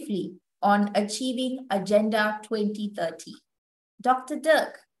positively on achieving Agenda 2030. Dr.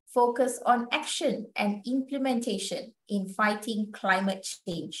 Dirk focused on action and implementation in fighting climate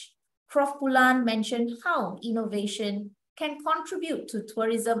change. Prof. Poulain mentioned how innovation can contribute to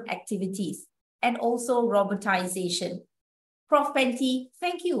tourism activities and also robotization. Prof. Pentti,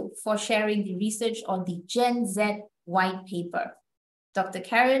 thank you for sharing the research on the GenZ white paper. Dr.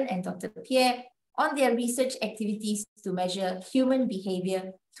 Karen and Dr. Pierre on their research activities to measure human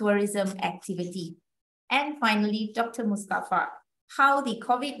behavior tourism activity. And finally, Dr. Mostafa, how the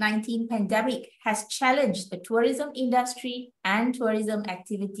COVID-19 pandemic has challenged the tourism industry and tourism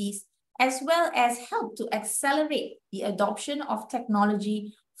activities, as well as helped to accelerate the adoption of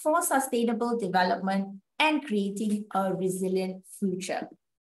technology for sustainable development and creating a resilient future.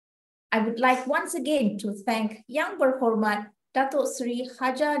 I would like once again to thank Yang Berhormat Dato Sri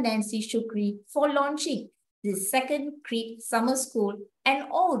Hajah Nancy Shukri for launching the second CRiT Summer School and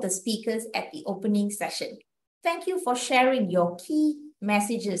all the speakers at the opening session. Thank you for sharing your key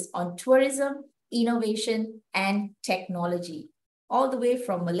messages on tourism, innovation, and technology, all the way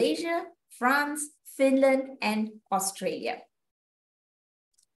from Malaysia, France, Finland, and Australia.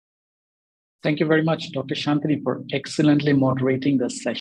 Thank you very much, Dr. Shantini, for excellently moderating the session.